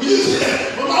 We used to say,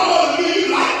 but my mother knew you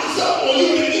like something, or you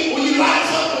didn't eat, or you like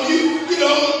something, or you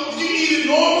eat it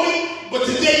normally, but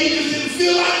today you just didn't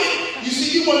feel like it. You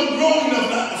see, you wasn't grown enough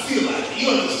not to feel like it. You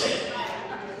understand?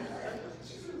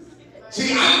 See,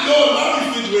 I can go in my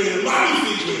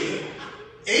refrigerator,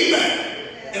 amen.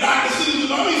 And I can see what's in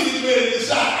my refrigerator and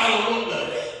decide I don't want none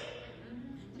of that.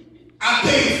 I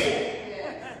paid for it.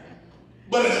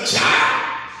 But as a child,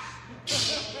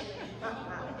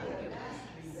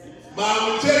 Mom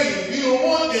will tell you, if you don't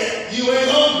want that, you ain't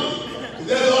hungry. Because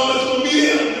that's all that's going to be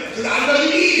there. Because I know you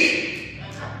eat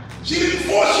it. She didn't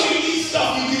force you to eat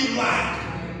stuff you didn't like.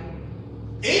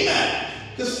 Amen.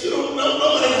 Because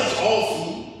nobody has all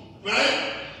food, right?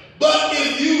 But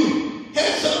if you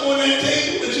had something on that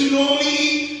table that you normally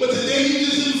eat, but today you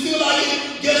just didn't feel like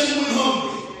it, guess who went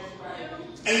hungry?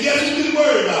 And guess who didn't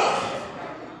worry about it?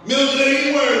 Mildred ain't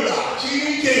even worried about it. She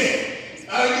didn't care.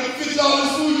 I didn't get to fix all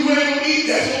this food you ain't going to eat.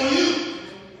 That's on you.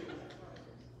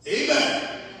 Amen.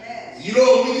 You know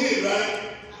what we did, right?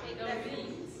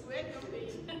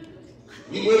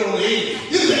 We went on 80.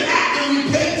 This is an act of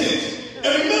repentance.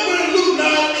 And remember in Luke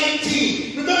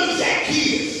 9:18, remember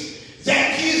Zacchaeus.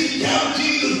 Zacchaeus encountered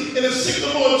Jesus in a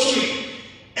sycamore tree.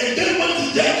 And then went to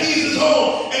Zacchaeus'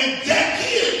 home. And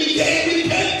Zacchaeus became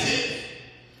repentant.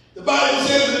 The Bible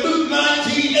says in Luke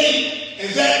 19:8,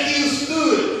 and Zacchaeus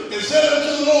stood and said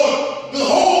unto the Lord,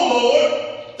 Behold,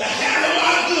 Lord, the half of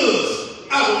my goods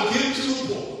I will give to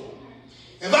the poor.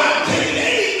 If I have taken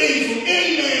anything from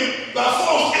any man by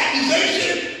false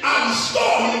accusation, I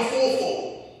restore him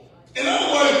fourfold. In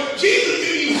other words, Jesus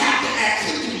didn't even have to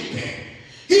ask him to repent.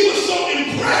 He was so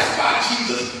impressed by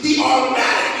Jesus, he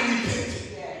automatically repented.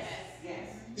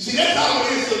 You see, that's how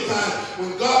it is sometimes.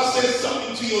 When God says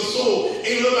something to your soul,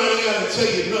 ain't nobody got to tell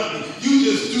you nothing. You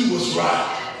just do what's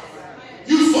right.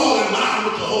 You fall in line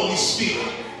with the Holy Spirit.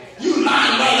 You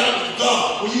line right up with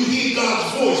God when you hear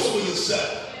God's voice for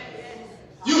yourself.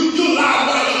 You line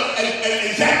right up,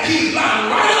 and Zacchaeus lined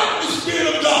right up with the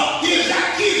Spirit of God. Here,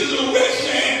 Zacchaeus is a rich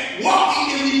man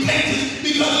walking in repentance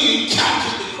because he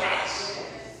encountered the Christ.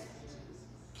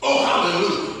 Oh,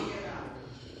 hallelujah.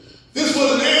 This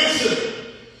was an answer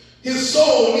his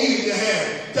soul needed to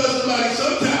have. Tell somebody,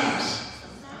 sometimes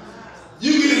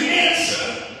you get an answer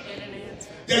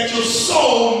that your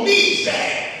soul needs to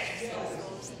have.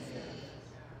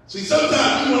 See,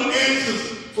 sometimes we want answers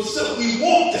for something we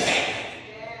want to have.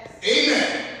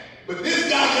 Amen. But this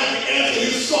guy got the answer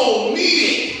his soul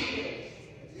needed.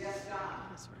 Yes, God.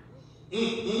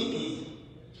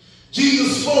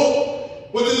 Jesus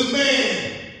spoke what this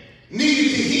man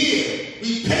needed to hear.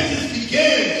 Repentance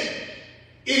begins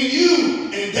in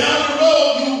you, and down the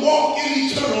road you walk in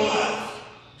eternal life.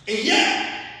 And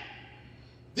yet,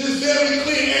 this very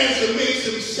clear answer makes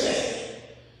him sad,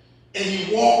 and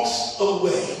he walks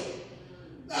away.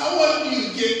 Now, I want you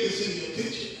to get this in your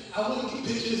picture. I want you to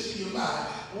picture this in your mind.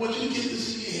 I want you to get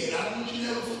this in your head. I don't want you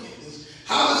to ever forget this.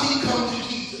 How does he come to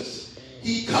Jesus?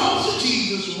 He comes to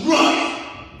Jesus running,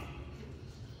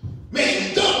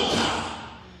 making double time,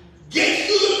 gets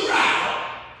through the crowd,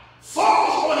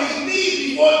 falls on his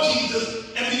knees before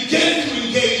Jesus, and begins to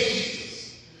engage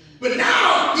Jesus.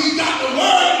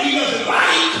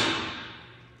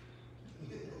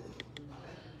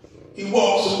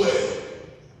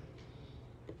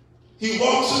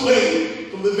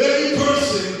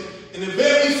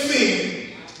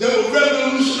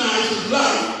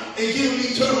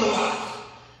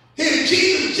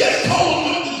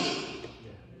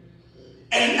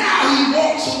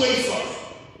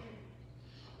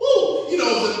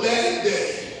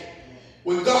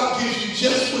 you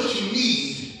just what you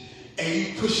need and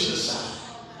you push it aside.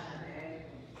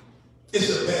 It's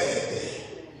a bad day.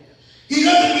 He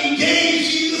doesn't engage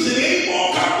Jesus in any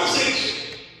more conversation.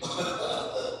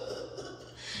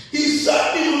 He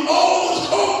suddenly, with all his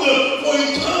hunger for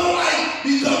eternal life,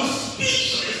 becomes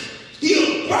speechless.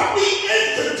 He abruptly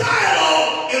ends the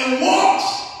dialogue and walks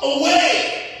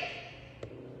away.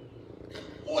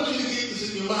 I want you to get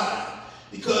this in your mind,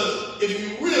 because if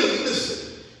you really listen,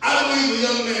 I believe the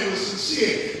young man was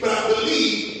sincere, but I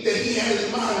believe that he had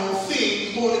his mind on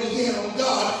things more than he had on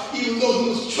God, even though he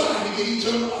was trying to get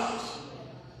eternal life.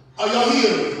 Are y'all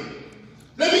hearing me?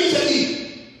 Let me tell you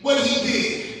what he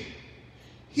did.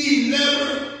 He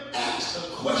never asked a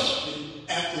question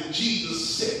after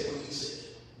Jesus said what he said.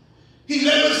 He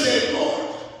never said,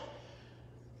 Lord,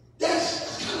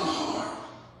 that's kind of hard.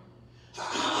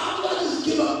 How do I just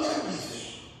give up everything?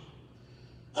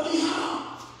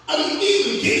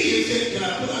 Even Gideon said, can I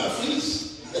put out a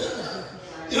fleece?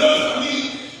 You know what I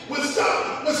mean? When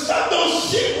stuff don't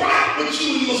sit right with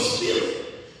you in your spirit,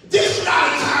 this is not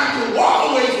a time to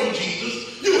walk away from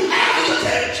Jesus. You have his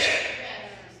attention.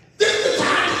 This is the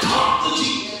time to talk to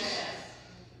Jesus.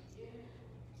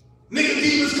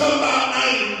 Nicodemus come by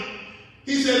night.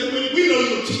 He said, we know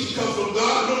your teaching comes from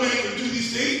God. No man can do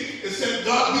these things except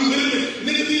God be with him. And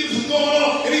Nicodemus is going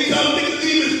on, and he tells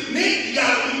Nicodemus, Nick, you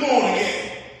got to be born again.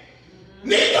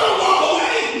 Nick don't walk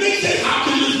away. Nick says, how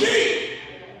can this be?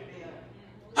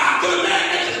 How can a man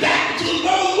enter back into his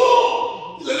mother's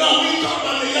womb? He said, no, we ain't talking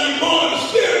about the young born of the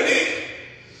Spirit, Nick.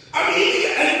 And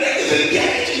Nick is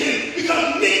engaging him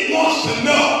because Nick wants to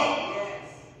know.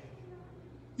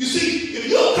 You see, if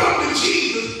you'll come to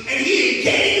Jesus and he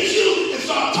engages you and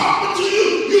start talking to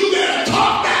you, you better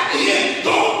talk back to him.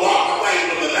 Don't walk away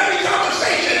from the very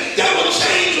conversation that will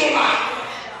change your life.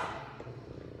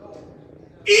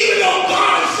 Even though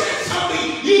God has said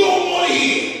something you don't want to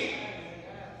hear.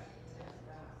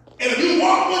 And if you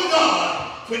walk with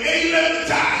God for any length of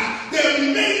time, there will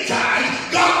be many times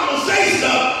God will say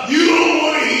stuff you don't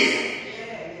want to hear.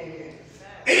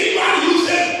 Anybody who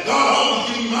says, God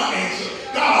always give me my answer,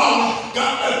 God always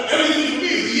got everything for me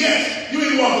is a yes, you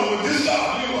ain't walking with this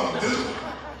God. You ain't walking with this one.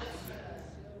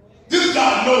 This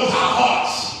God knows our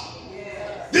hearts.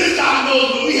 This God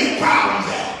knows where we have problems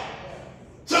at.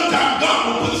 Sometimes God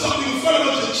will put something in front of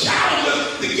us to challenge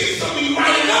us to get something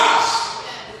right in us.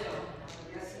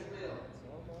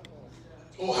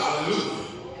 Oh, hallelujah.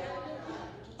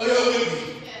 Are y'all with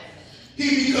me?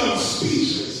 He becomes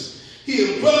speechless. He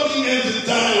abruptly ends the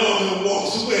dialogue and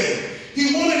walks away.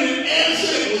 He wanted an answer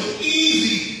that was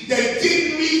easy, that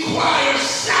didn't require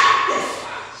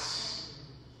sacrifice.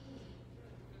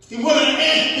 He wanted an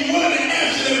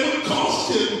answer that would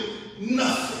cost him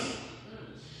nothing.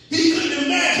 He couldn't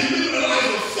imagine living a life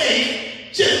of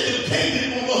faith just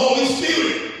dependent on the Holy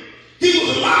Spirit. He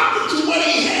was locked into what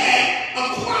he had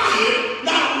acquired,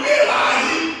 not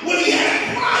realizing what he had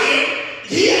acquired.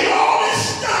 He had all this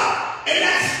stuff, and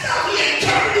that stuff he had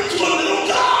turned into a little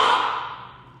God.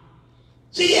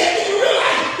 See, he had to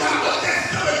realize how much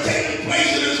that stuff had taken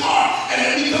place in his heart and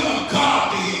had become a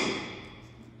God to him.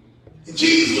 And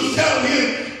Jesus was telling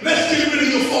him, let's get rid of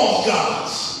your false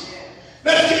gods.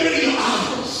 Let's get rid of your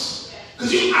idols. Because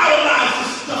you idolize the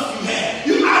stuff you have.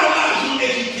 You idolize your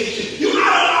education. You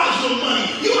idolize your money.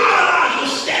 You idolize your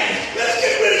status. Let's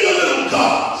get rid of your little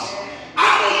gods. I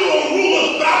know you're a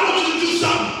ruler, but I want you to do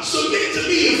something. Submit to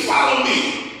me and follow me.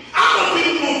 I know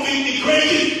people going to think me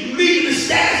crazy, leaving the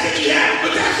status that you have,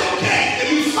 but that's okay. If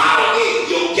you follow me,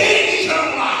 you'll gain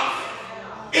eternal life.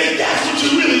 If that's what you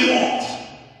really want.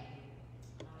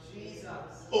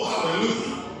 Oh,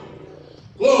 hallelujah.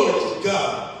 Glory to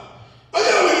God. Are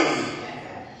y'all with me?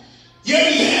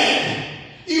 Yet he had,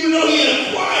 even though he had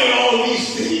acquired all of these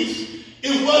things,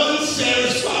 it wasn't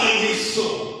satisfying his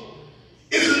soul.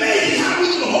 It's amazing how we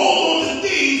can hold on to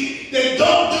things that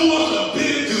don't do us a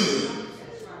bit of good.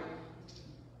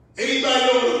 Anybody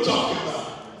know what I'm talking about?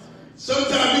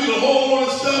 Sometimes you can hold on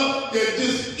to stuff that's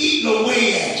just eating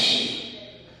away at you.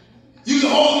 You can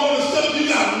hold on to stuff you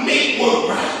got to make work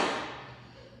right.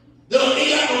 They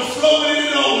ain't got no flow in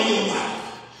it over your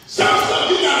life. Some stuff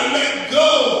you got to let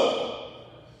go.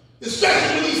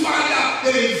 Especially when you find out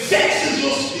that it vexes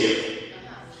your spirit.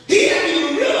 He hadn't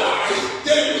even realized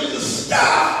that it was the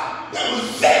stuff that was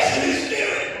vexing his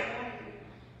spirit.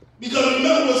 Because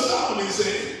remember what Solomon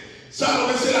said.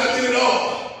 Solomon said, I did it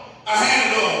all. I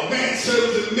had it all. Man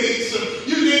served and maid served.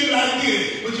 You name it, I did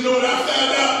it. But you know what I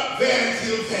found out?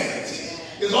 Vanity of vanity.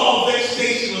 It's all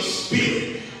vexation of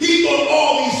spirit. He thought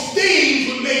all these things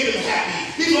would make him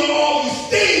happy. He thought all these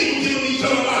things would give him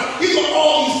eternal life. He thought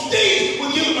all these things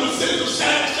would give him a sense of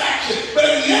satisfaction. But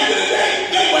at the end of the day,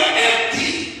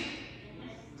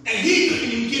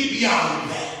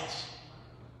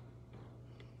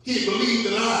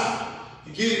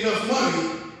 You get enough money,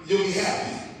 you'll be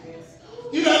happy.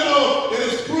 You not know that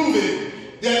it's proven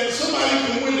that somebody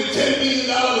can win the $10 million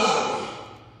lottery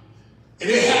and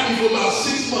they're happy for about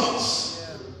 6 months.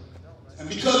 And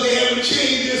because they haven't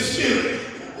changed their spirit,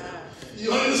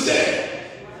 you understand?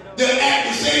 They'll act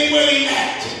the same way they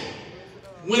act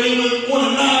when they want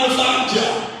a 9-to-5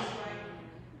 job.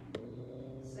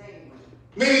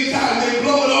 Many times they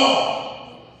blow it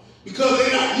off because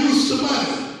they're not used to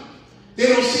money. They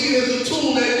don't see it as a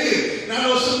tool that it is. And I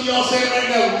know some of y'all saying right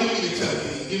now, well, give me the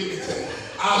 $10. Give me the $10.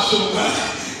 I'll show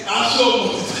them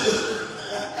what to do.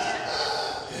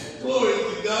 Glory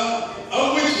to God.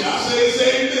 I'm with you. I say the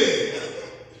same thing.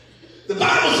 The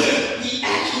Bible says he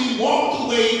actually walked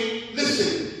away,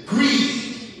 listen,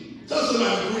 grieved. Tell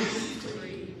somebody grieved.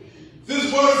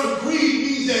 This word for grieved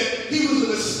means that he was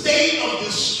in a state of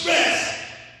distress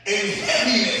and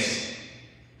heaviness.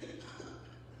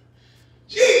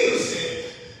 Jesus said,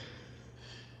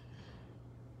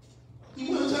 you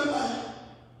want to tell me?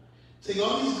 Take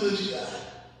all these goods you got,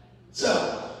 so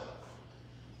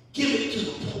give it to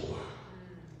the poor.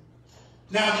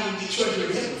 Now you can get treasure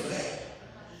in heaven for that.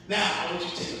 Now I want you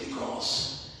to take up the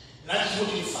cross. And I just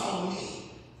want you to follow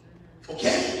me.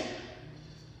 Okay?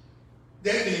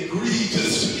 That didn't grieve to the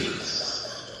spirit.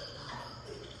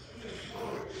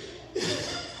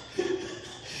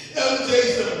 Let me tell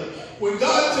you something. When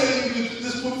God tells you to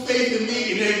just put faith in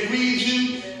me and that grieves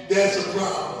you, that's a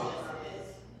problem.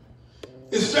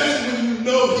 Especially when you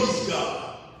know he's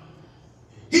God.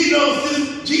 He knows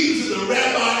this. Jesus is a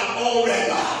rabbi of all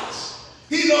rabbis.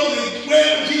 He knows that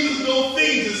wherever Jesus goes,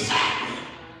 things is happening.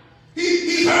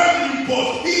 He's heard the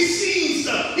reports. He's seen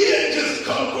stuff. He didn't just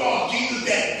come across Jesus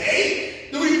that day.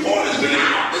 The report has been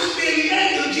out. This has been the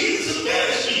end of Jesus'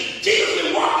 ministry. Jesus has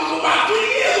been walking for about 3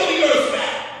 years on the earth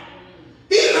now.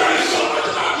 He had heard so much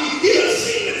about Jesus. He had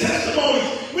seen the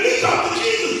testimonies. When he talked to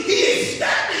Jesus, he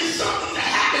expected something to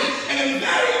happen. And the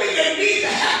very thing that needs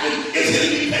to happen is his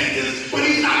repentance, but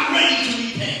he's not ready to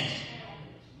repent.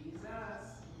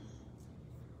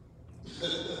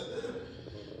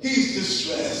 He's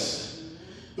distressed.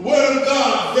 The word of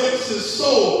God vexed his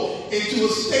soul into a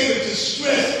state of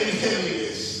distress and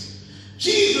heaviness.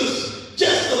 Jesus,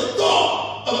 just the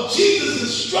thought of Jesus'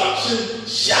 instruction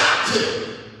shocked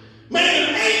him, made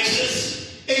him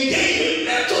anxious, and gave him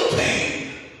mental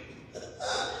pain.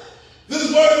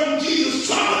 This word from Jesus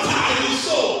traumatized his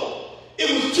soul. It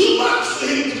was too much for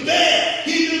him to bear.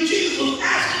 He knew Jesus was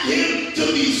asking him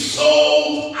to be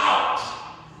sold out.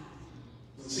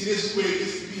 See, this is where it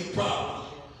gets to be a problem.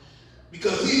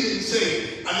 Because he didn't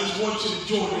say, I just want you to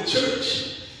join the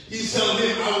church. He's telling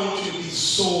him, I want you to be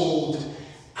sold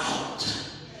out.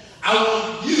 I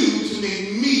want you to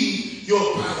make me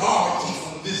your priority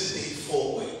from this day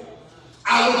forward.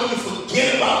 I want you to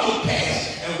forget about your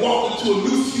past and walk into a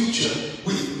new future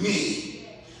with me.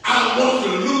 I don't want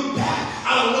you to look back.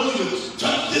 I don't want you to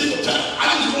touch this or touch. I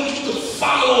just want you to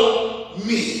follow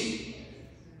me.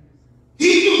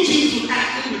 He knew Jesus was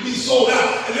asking him to be sold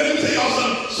out. And let me tell y'all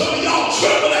something. Some of y'all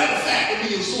tremble at the fact of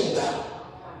being sold out.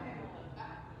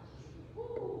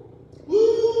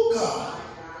 Woo, God.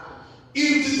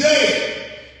 Even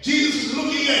today, Jesus is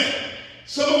looking at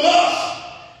some of us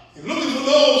and looking for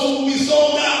those who will be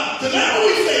sold out. The dilemma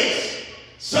we face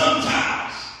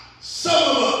sometimes,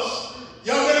 some of us.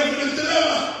 Y'all ready for this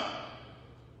dilemma?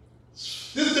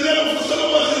 This dilemma for some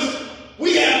of us is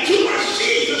we have too much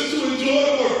Jesus to enjoy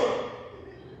the world.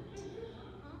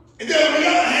 And then on the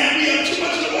other hand, we have too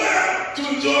much of the world to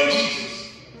enjoy Jesus.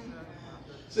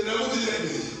 So now what does that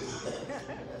mean?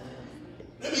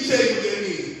 Let me tell you what that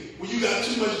means. When you got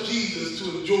too much Jesus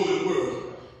to enjoy the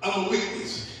world, I'm a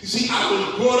witness. You see, I was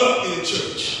brought up in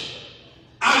church.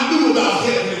 I knew about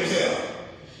heaven and hell.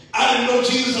 I didn't know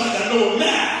Jesus like I know him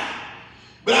now.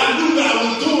 But I knew what I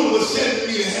was doing was sending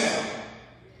me to hell.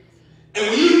 And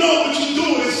when you know what you're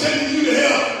doing is sending you to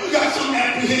hell, you got some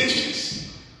apprehensions.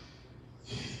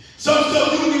 Some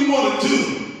stuff you don't even want to do.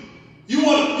 You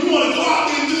want to go out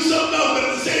there and do something else, but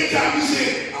at the same time you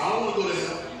say, I don't want to go to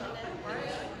hell.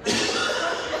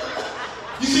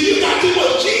 You see, you got too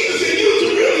much Jesus in you to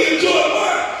really enjoy the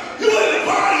word. You in the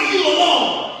party, you alone.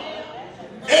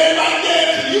 Everybody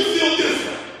there, and you feel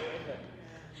different.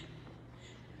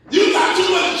 You got too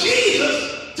much Jesus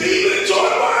to even enjoy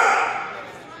the word.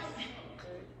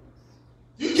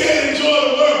 You can't enjoy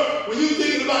the word when you're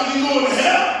thinking about you going to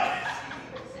hell.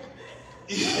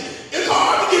 It's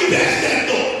hard to get past that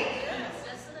thought.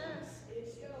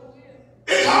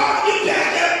 It's hard to get past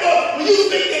that thought when you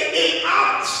think that if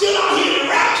I'm still out here, the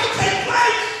rapture take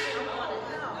place.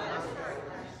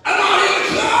 I'm out here in the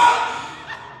club.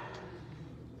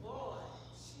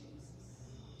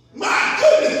 My goodness.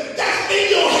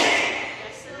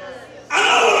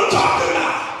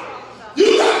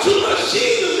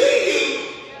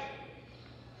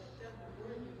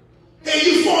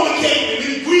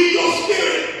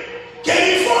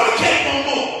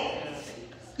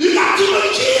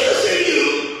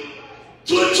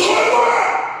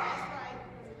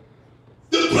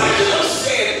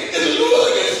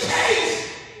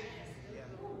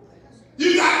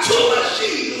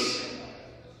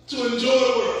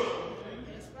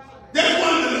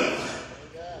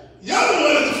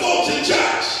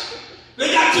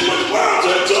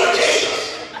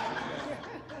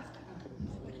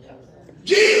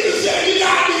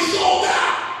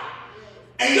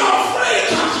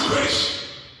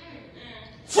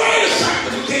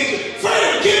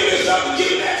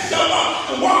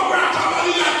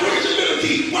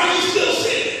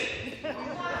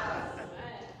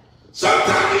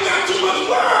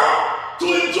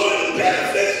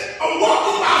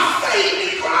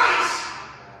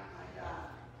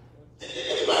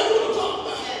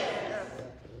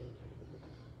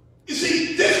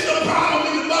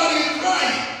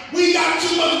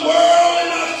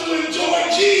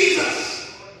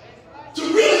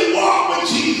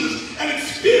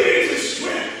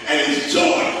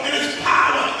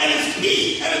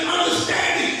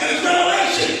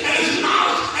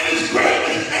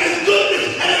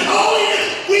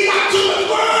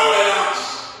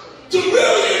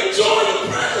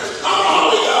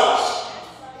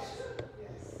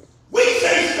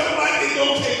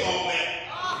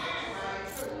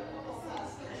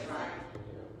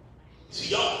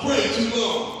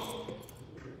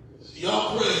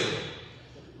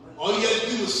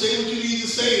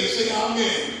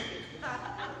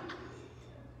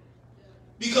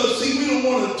 Because, see, we don't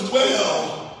want to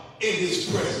dwell in his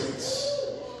presence.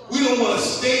 We don't want to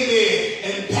stay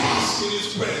there and bask in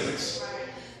his presence.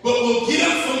 But we'll get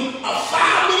up from a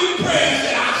 5-minute prayer and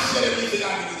say, I said everything I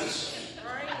needed to say.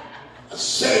 I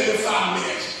said it in 5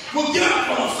 minutes. We'll get up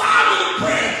from a 5-minute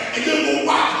prayer and then we'll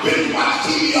watch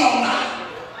TV all night.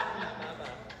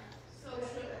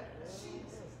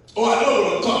 Oh, I know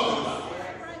what I'm talking about.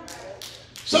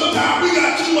 Sometimes we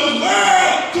got too much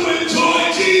world to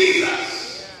enjoy Jesus.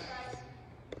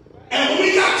 And when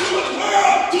we got too much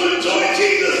world to enjoy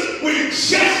Jesus, we're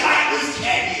just like this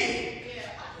cat here.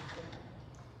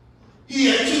 He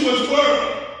had too much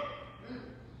world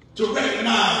to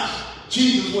recognize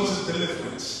Jesus was his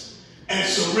deliverance and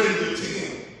surrender to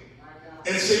him.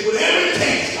 And say, whatever it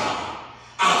takes, God,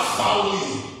 I'll follow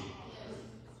you.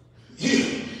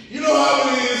 You know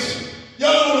how it is.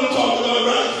 Y'all know what I'm talking about,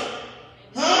 right?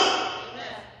 Huh?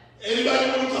 Anybody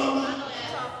know what I'm talking about?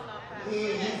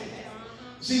 Mm-hmm.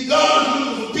 See, God is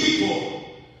looking for people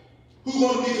who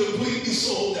want to be completely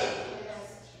sold out.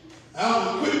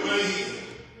 I'm going to quit right here.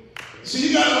 See,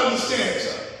 you got to understand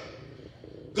something.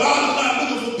 God is not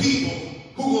looking for people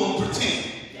who are going to pretend.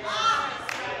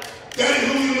 That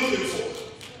ain't who he's looking for.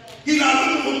 He's not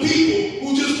looking for people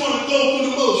who just want to go through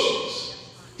the motions.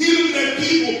 He's looking at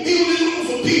people, he was looking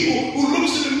for people who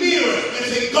looks in the mirror and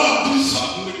say, God, do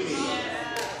something with me.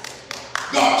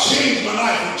 God, change my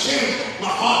life and change my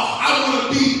heart. I want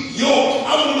to be yours.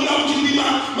 I want you to be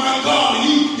my God.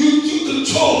 And you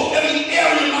control every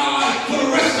area of my life for the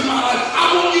rest of my life. I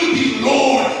want you to be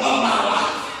Lord of my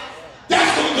life. That's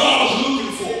what God was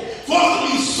looking for. For us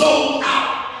to be sold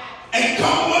out. And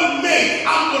come what may,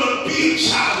 I'm going to be a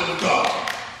child of God.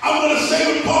 I want to say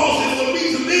what Paul said, for me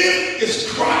to live is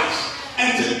Christ, and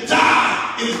to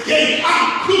die is gain.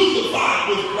 I'm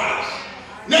crucified with Christ.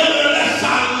 Nevertheless,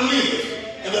 I live.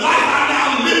 And the life I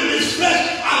now live in this flesh,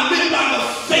 I live by the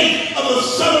faith of the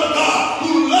Son of God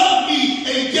who loved me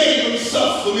and gave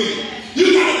himself for me.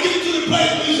 You got to get to the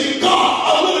place where you say, God,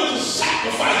 I'm willing to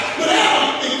sacrifice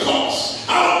whatever it costs.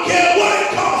 I don't care what it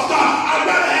costs, God. I'd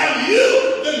rather have you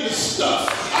than the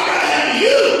stuff. I'd rather have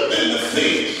you than the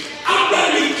things. I'm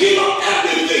ready to give up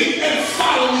everything and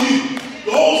follow you.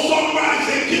 The old songwriter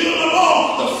said, give up the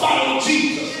law to follow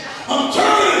Jesus. I'm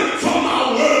turning from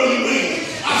my worldly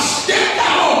ways. I stepped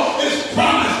out on his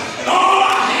promise, and all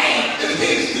I have is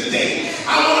his today.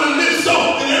 I want to live so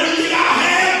that everything I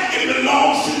have, it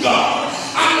belongs to God.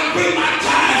 I can bring my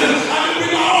tithes and I can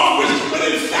bring my offerings, but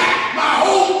in fact, my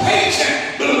whole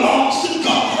paycheck belongs to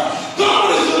God.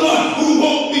 God is the one who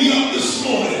woke me up this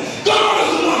morning. God is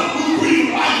the one who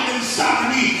breathed life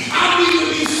inside me. I need to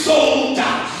be sold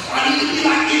out. I need to be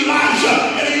like Elijah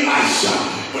and Elisha.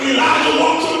 When Elijah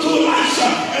walked up to Elisha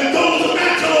and those the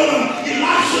mantle on him,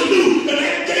 Elisha knew that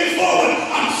that day forward,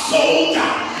 I'm sold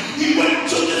out. He went and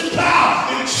took his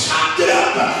plow and chopped it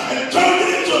up and turned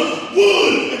it into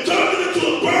wood and turned it into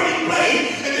a burning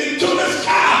blade. And then he took his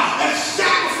cow and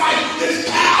sacrificed his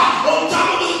cow on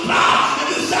top of his plow and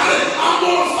decided, I'm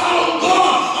going to follow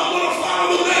God. I'm going to follow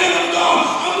the man of God.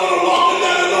 I'm going to walk in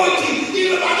that anointing.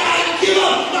 Even if I got to give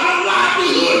up my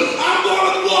livelihood, I'm going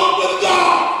to walk with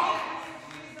God.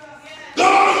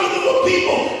 God is looking for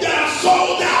people that are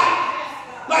sold out.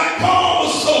 Like Paul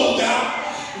was sold out.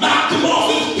 Knocked him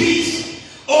off his beast.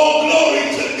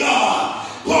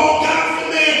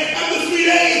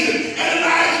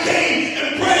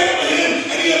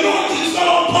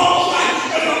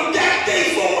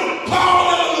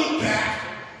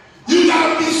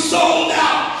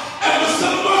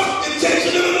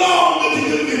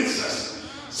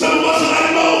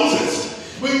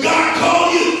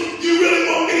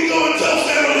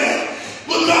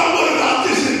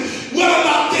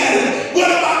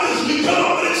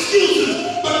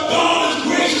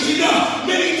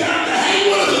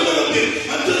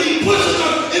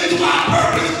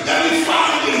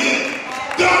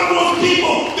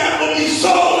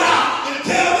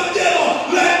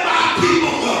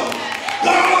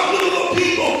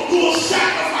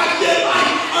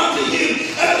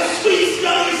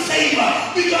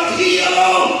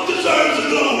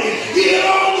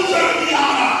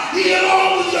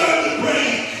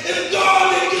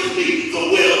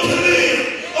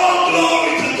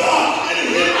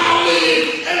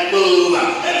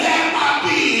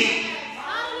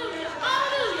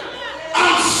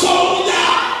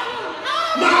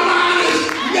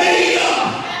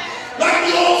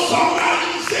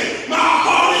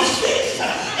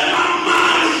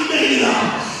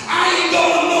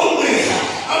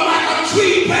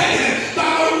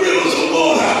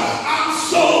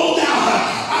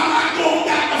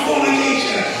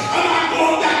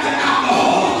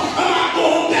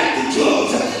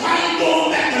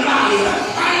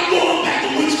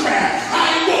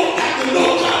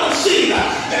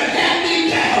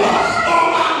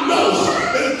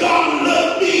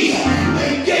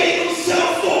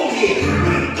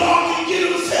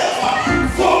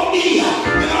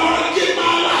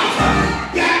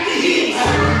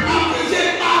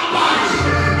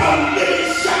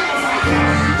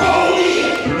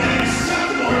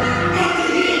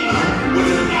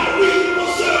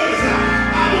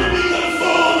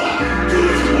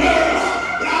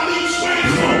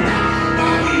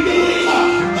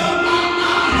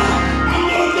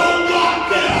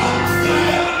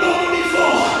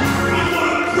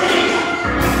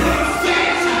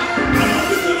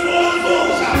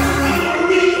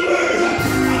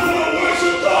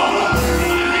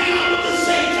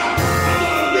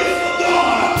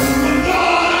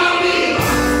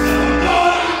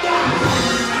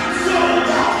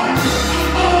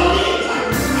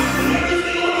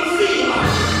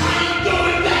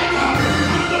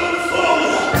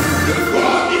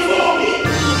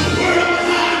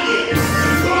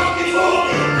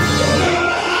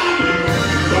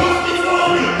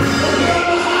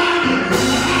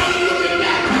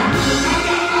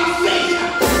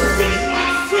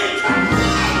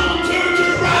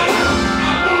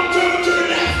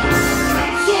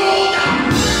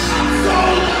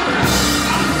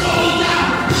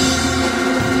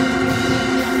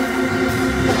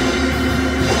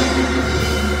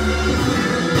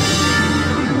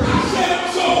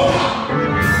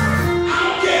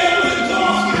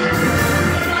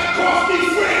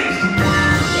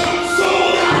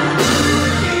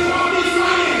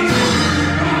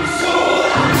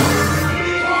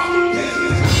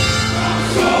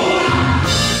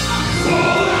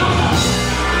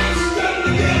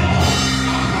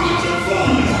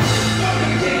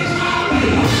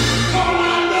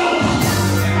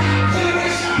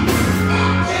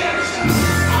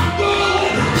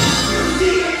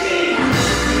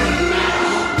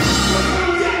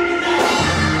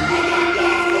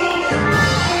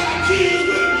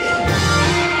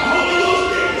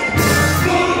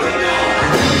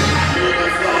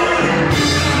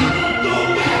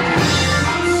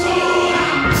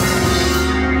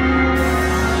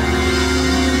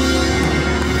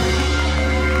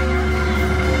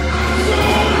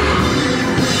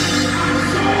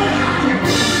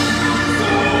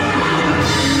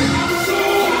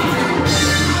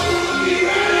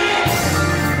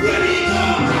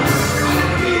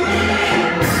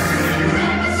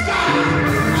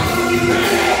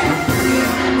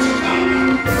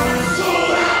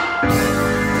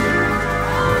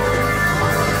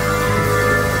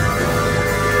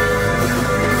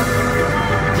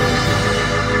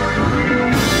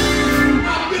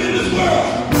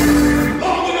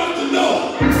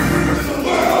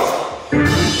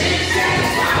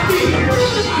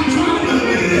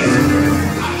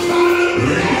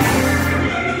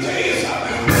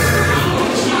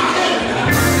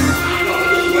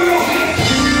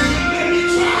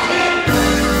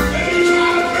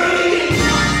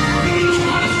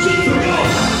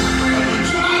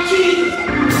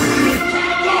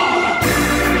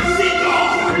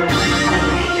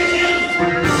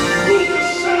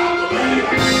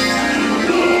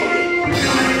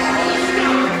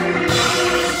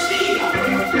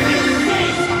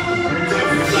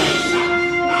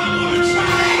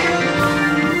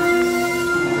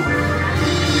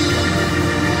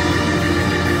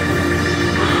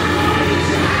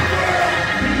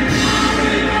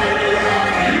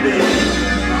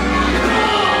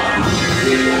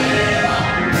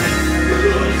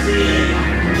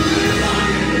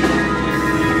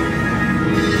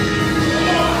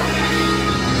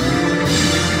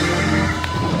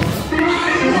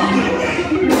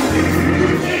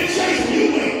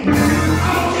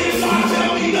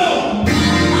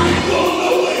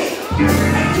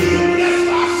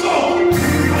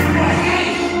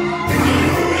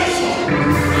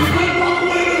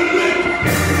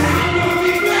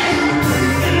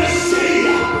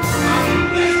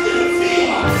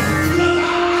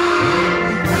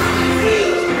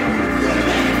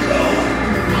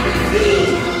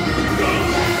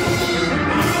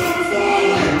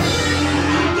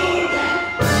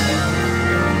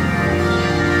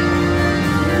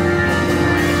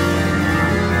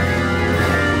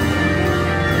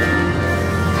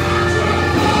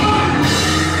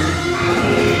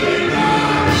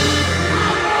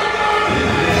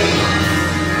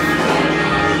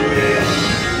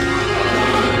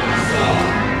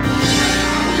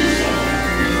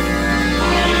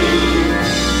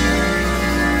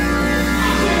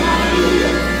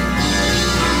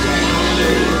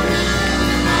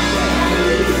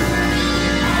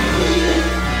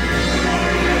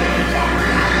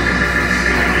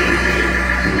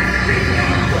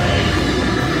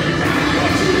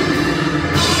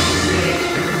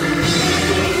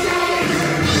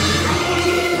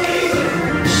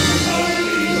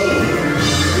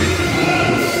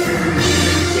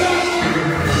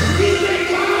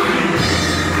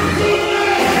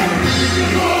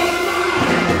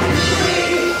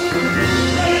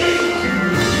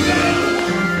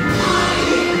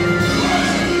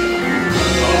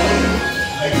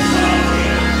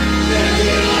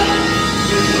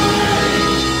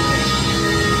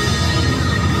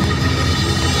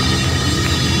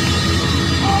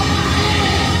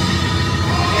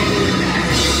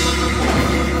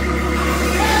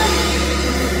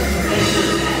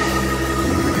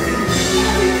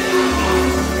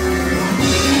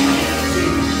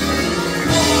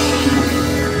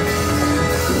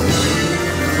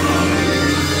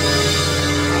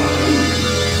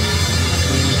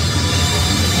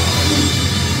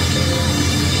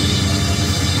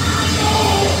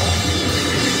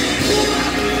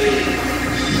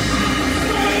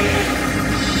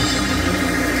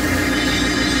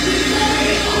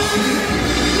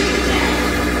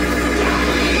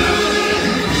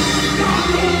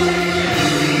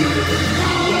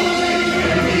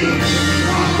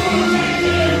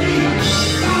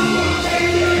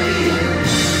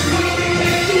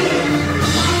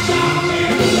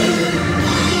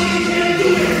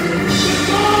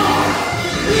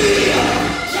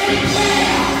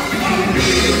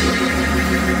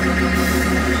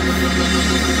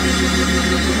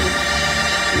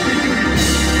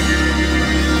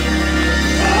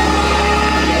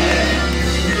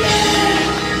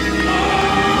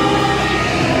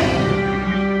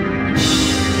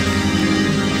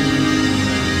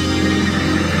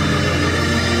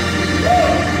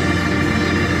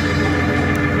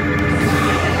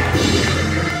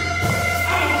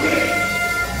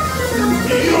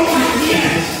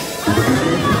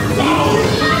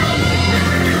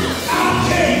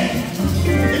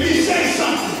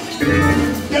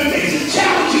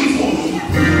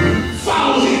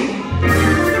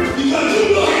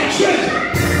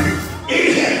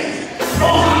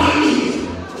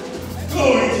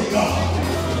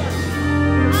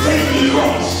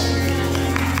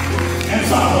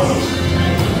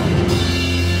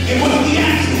 It wasn't the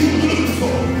answer he was looking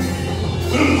for,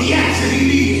 but it was the answer he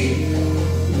needed.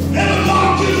 Whenever God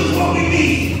gives us what we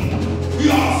need, we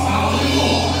ought to follow him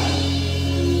more.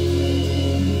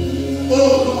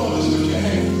 Oh, come on, let's lift your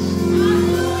hands.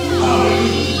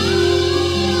 Hallelujah.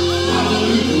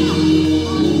 Hallelujah.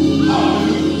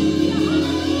 Hallelujah.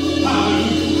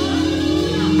 Hallelujah.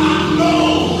 I know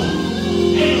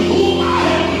in whom I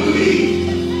have believed,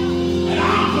 and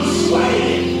I'm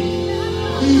persuaded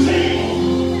he's able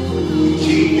to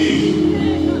keep me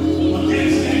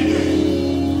against that day.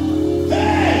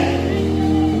 Hey,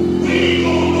 we ain't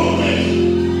gonna go there.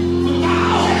 The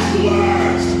Bible has the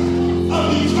words of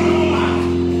eternal life.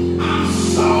 I'm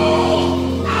sold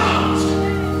out.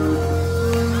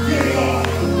 Yeah, Lord.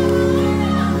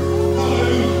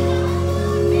 Hallelujah.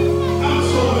 I'm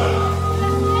sold out.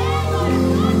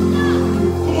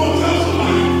 Come on, tell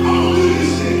somebody, I'm gonna do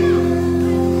this thing.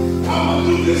 I'm gonna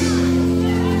do this thing.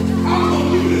 I'm gonna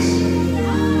do this thing.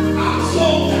 I'm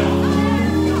sold out.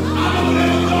 I know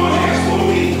whatever God has for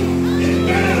me is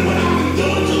better than what I've been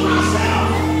doing to myself.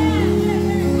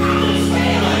 I've been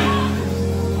failing.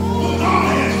 What God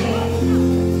has for me,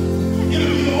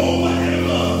 it'll be over and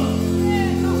above.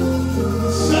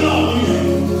 Set all you have.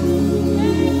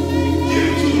 Give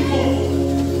it to the Lord.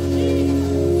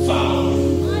 Follow me.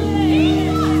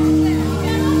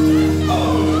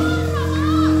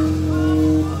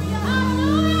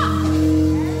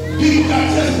 People got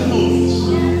testimonies,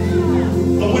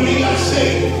 but when they got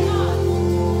saved,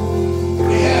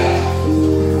 they had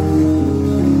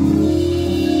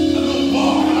a little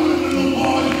bar. I remember the little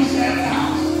bar you used to have in the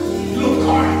house, a little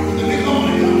cart with the nigga on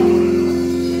it.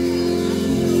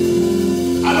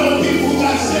 I know people who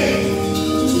got saved.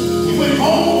 He went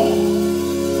home,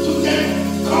 took that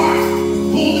cart,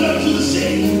 pulled it up to the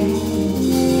sink,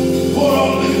 poured all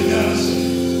the liquor down the sink.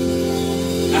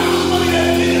 Now, how much money that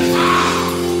nigga's high?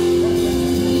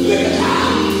 Liquor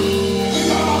high. We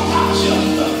talking about top shelf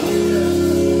stuff.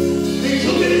 They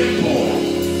took it and poured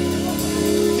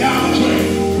it down the drain.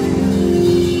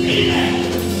 Amen.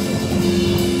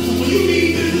 So when you need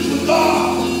business with God,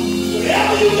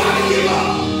 whatever you got to give up,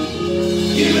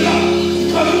 give it up.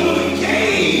 Because you're going to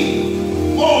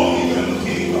gain more than you ever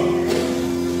gave up.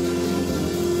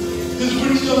 This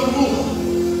rich young ruler,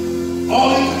 all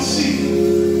he could see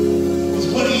was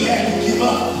what he had to give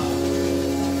up.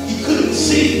 He couldn't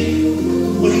see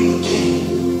what he would gain.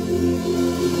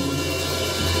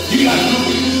 You got to look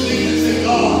at this thing and say,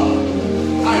 God,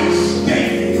 I expect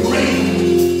great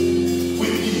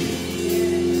with you.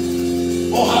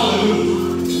 Oh, hallelujah.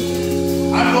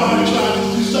 I know how to try to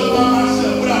do something by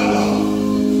myself without God.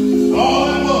 All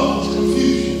it was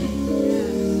confusion.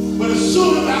 But as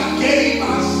soon as I gave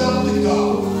myself to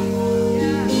God,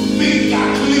 things got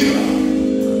clearer.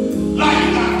 Life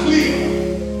got clearer.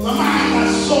 My mind got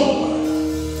sober.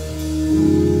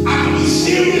 I could be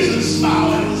serious and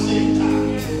smile at the same time.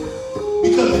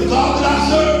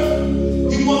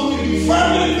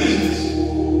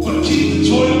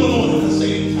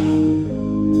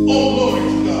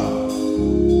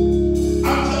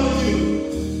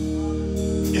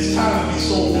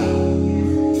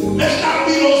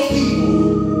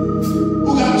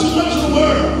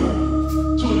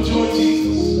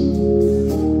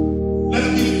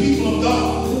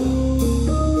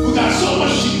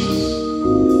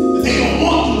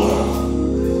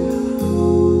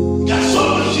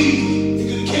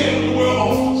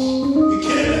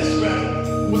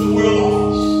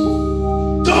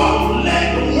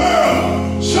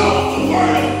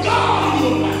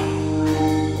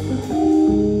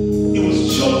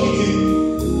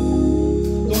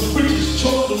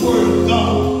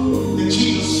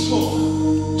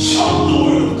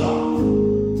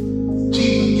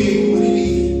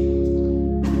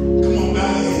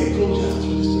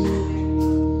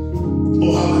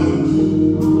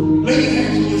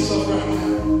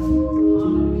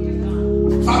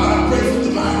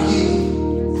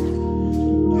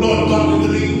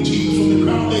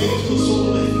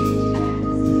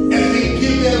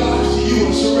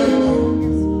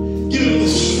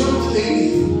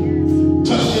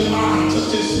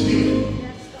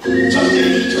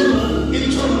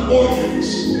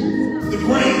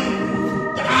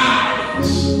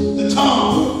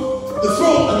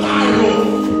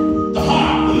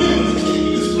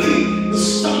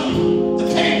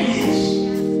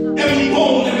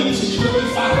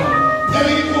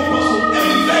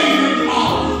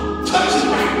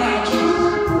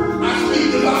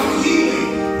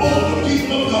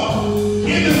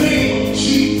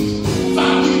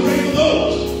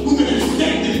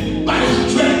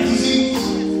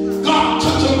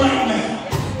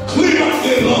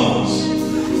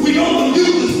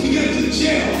 the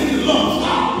jail, in the lungs.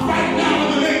 God, right now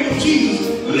in the name of Jesus,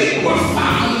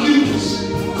 liquefy the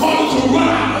mucus. Cause it to run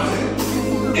out of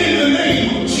them. In the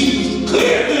name of Jesus,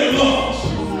 clear their lungs.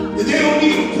 That they don't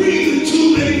need to breathe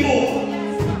into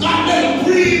anymore. God, let them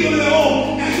breathe on their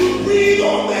own. As you breathe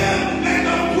on them, let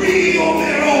them breathe on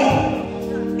their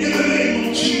own. In the name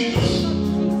of Jesus.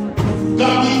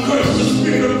 God, we curse the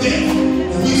spirit of death.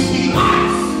 And we speak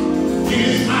life in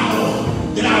this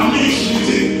hour that our nation is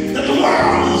in, that the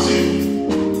world is in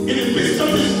the midst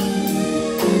of this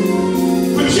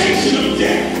projection of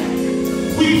death.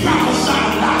 We prophesy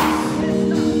life.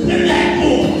 And that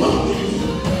won't look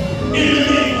in the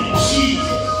name of Jesus.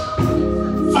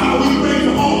 Father, we pray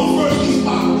for all the first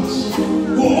responders.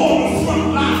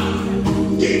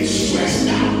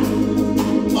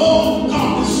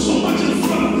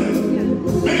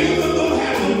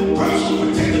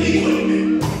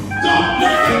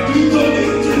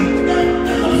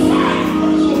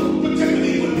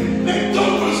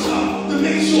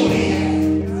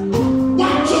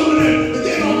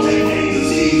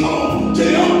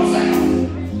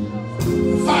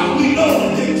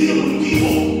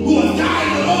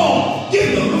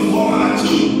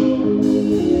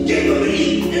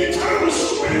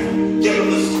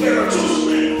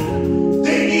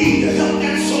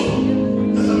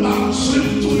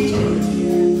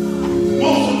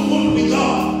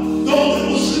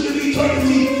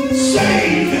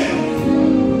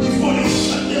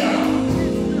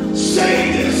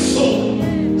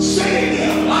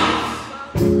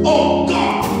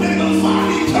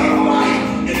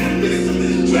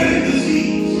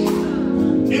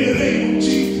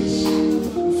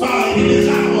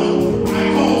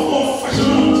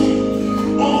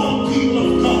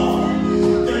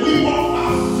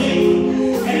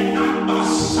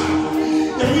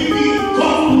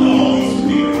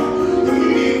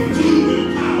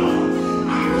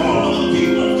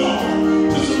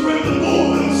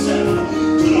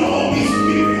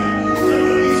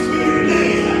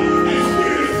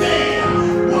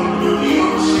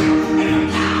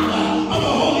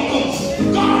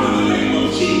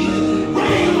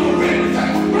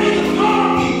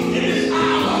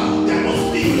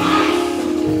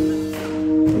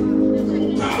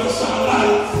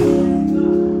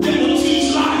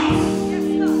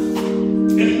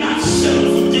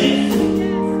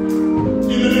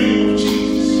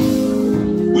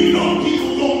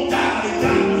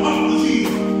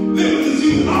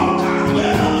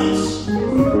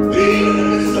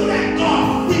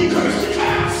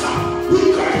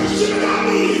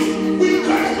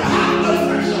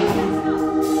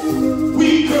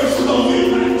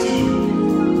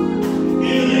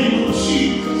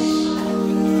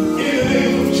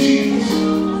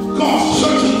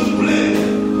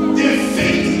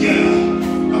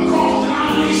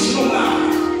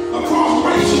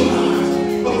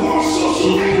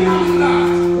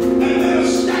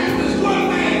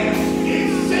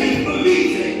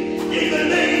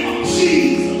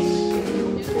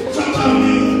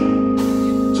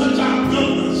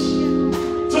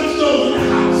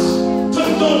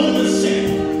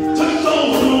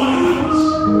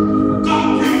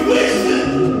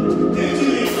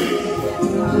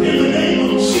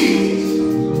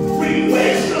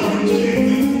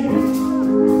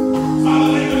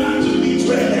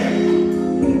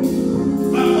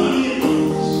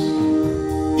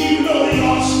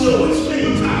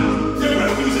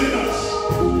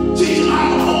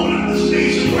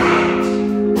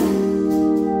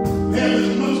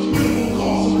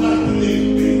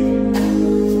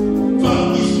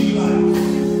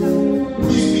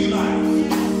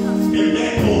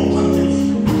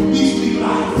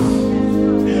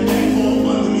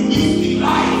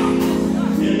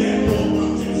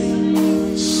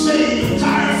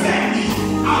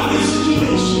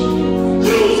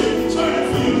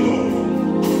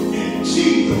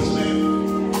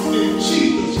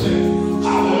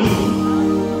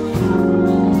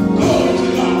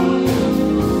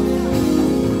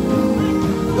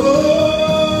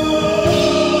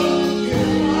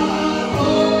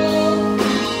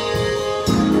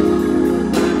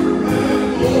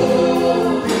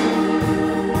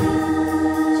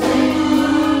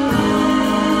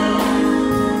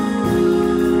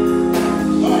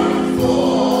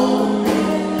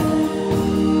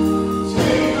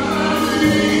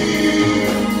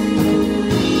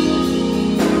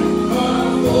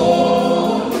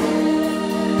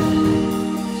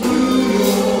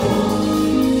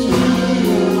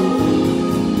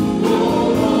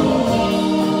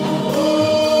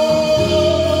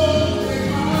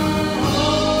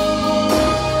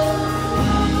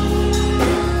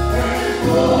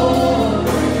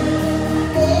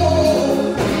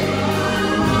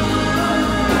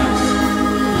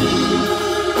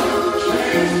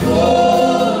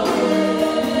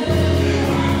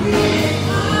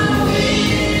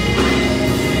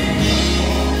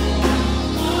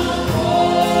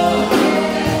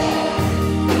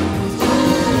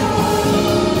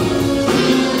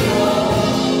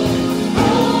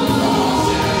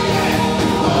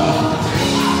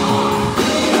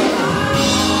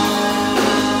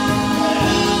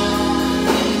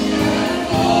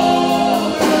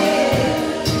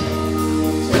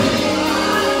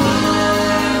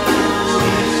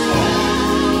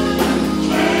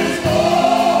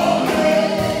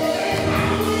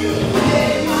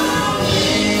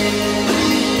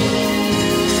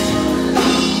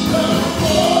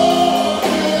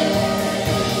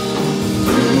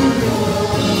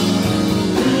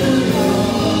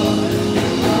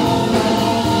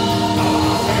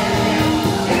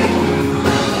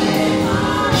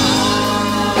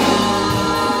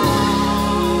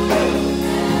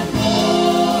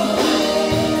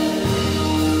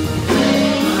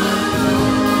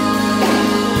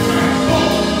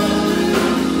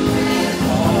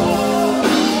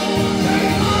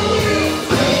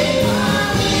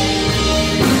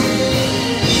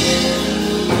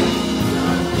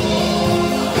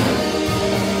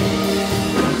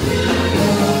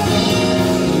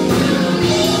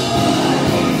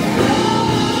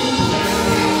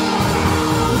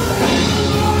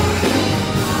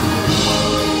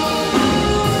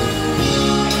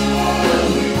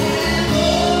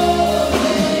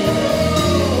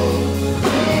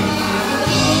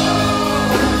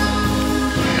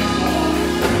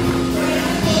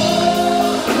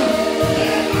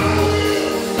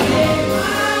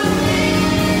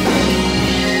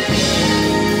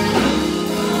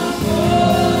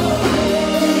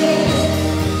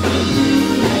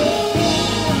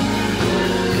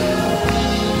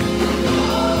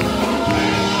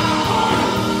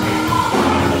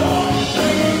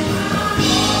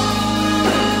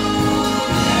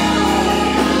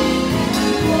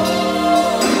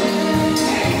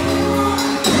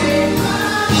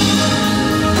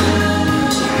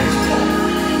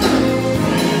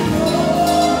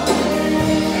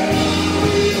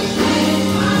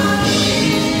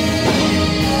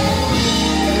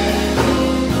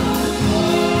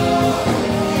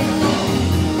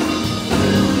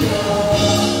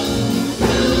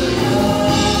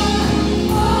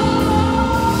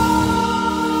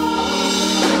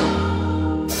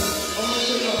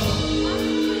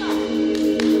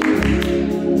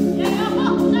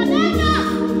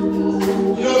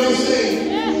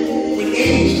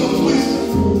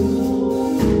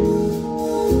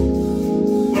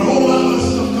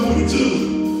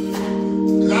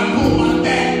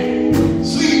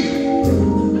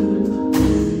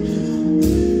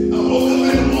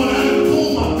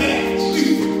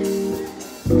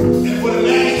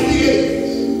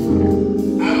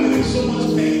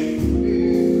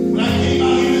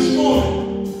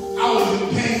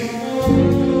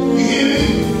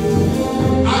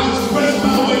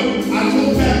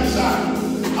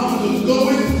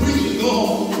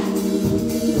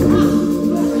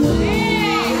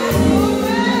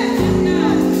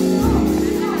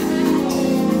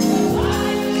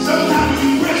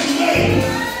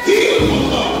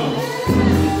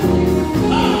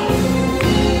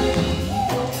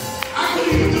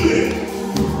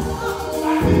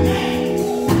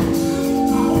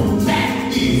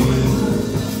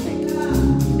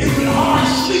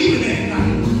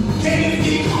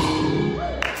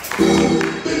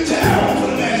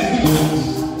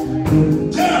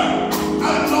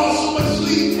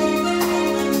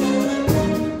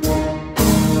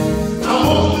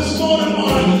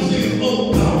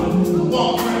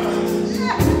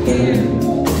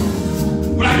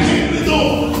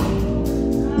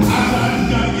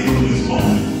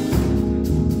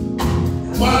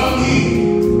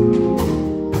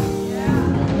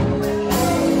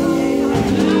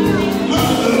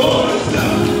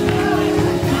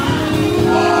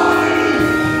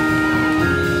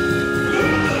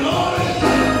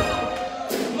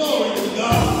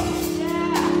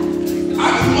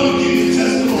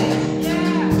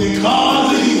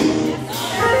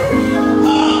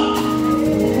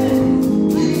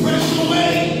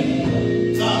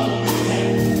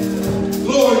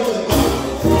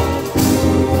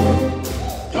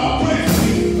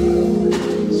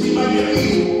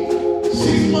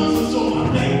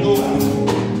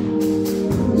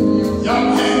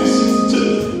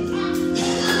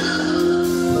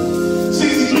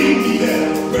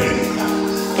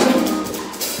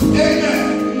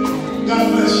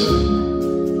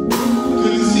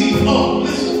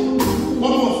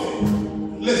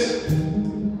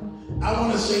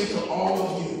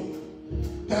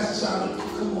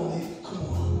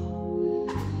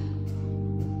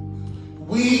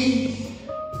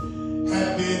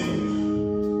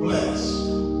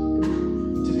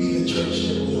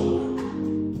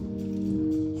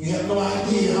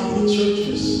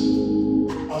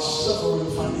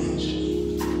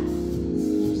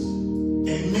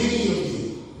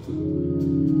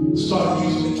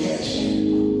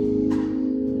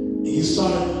 you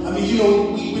start, I mean, you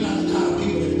know, we're not the kind of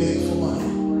people that beg for money,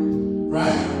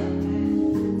 right?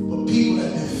 But people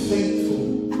that have been faithful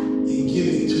in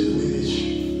giving to the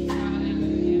ministry.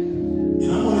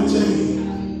 And I want to tell you,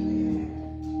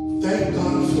 thank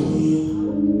God for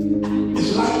you.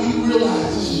 It's like you realize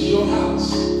this is your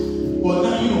house. Well,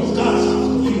 now you know it's God's house,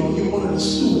 but you know you're one of the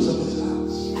stewards of his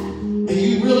house. And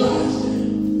you realize that.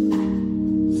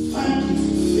 Thank you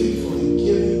for faithfully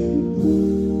giving.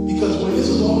 Because when this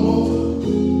is all over,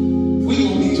 we're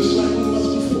going to be just like we was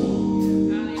before.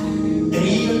 And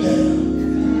even then,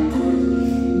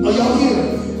 are y'all hearing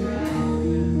me?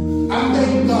 I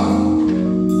thank God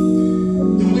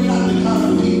that we're not the kind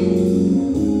of people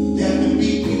that can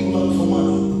beat people up for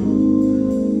money.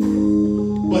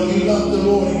 But you love the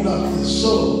Lord enough to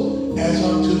sow as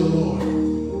unto the Lord.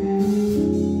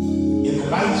 And the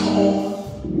lights are on.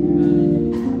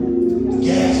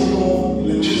 Gas is on,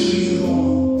 electricity is on.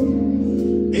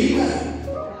 Amen.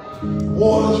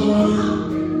 Water's running.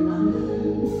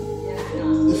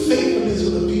 The faithfulness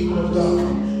of the people of God.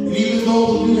 And even those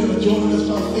of you that are joining us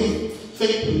by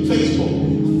Facebook,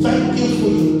 thank you for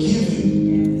your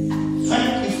giving. Thank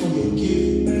you for your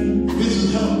giving. This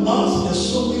has helped us in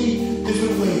so many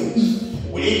different ways.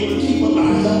 We're able to keep up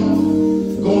our health,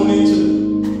 going into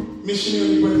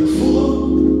missionary Brenda Fuller,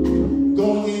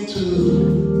 going into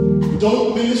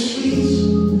Dope Ministries,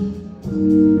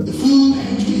 the food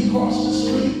pantry across the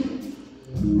street.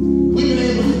 We've been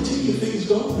able to continue things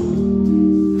going.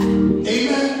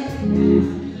 Amen.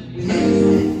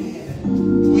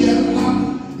 Amen. We have a lot.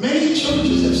 Many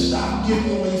churches have stopped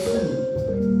giving away food.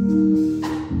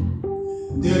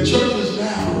 There are churches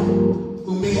now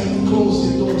who may have to close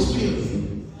their doors, period,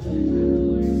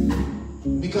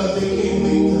 because they can't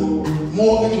make the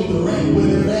mortgage or the rent where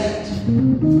they're at.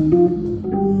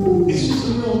 It's just a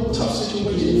real tough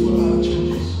situation for a lot of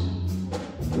churches.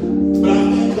 But I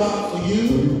thank God for you,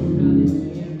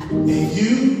 and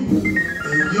you,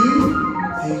 and you,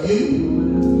 and you,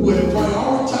 who have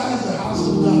prioritized the house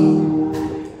of God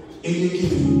in your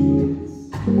giving.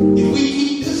 If we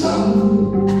keep this up,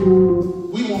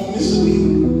 we won't miss a beat.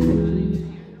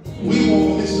 We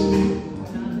won't miss a beat.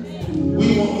 We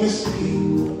won't miss a beat.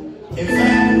 In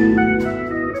fact,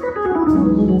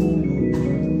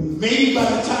 maybe by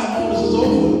the time all this is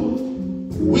over,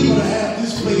 we're going to have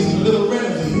this place a little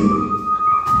renovated.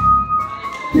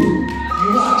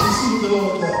 You watch and see what the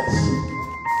Lord does.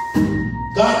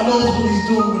 God knows what he's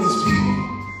doing with his people.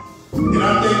 And I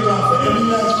thank God for every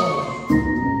last one of you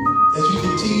as you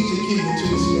continue to give into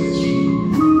his ministry.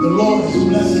 The Lord is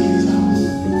blessing his house.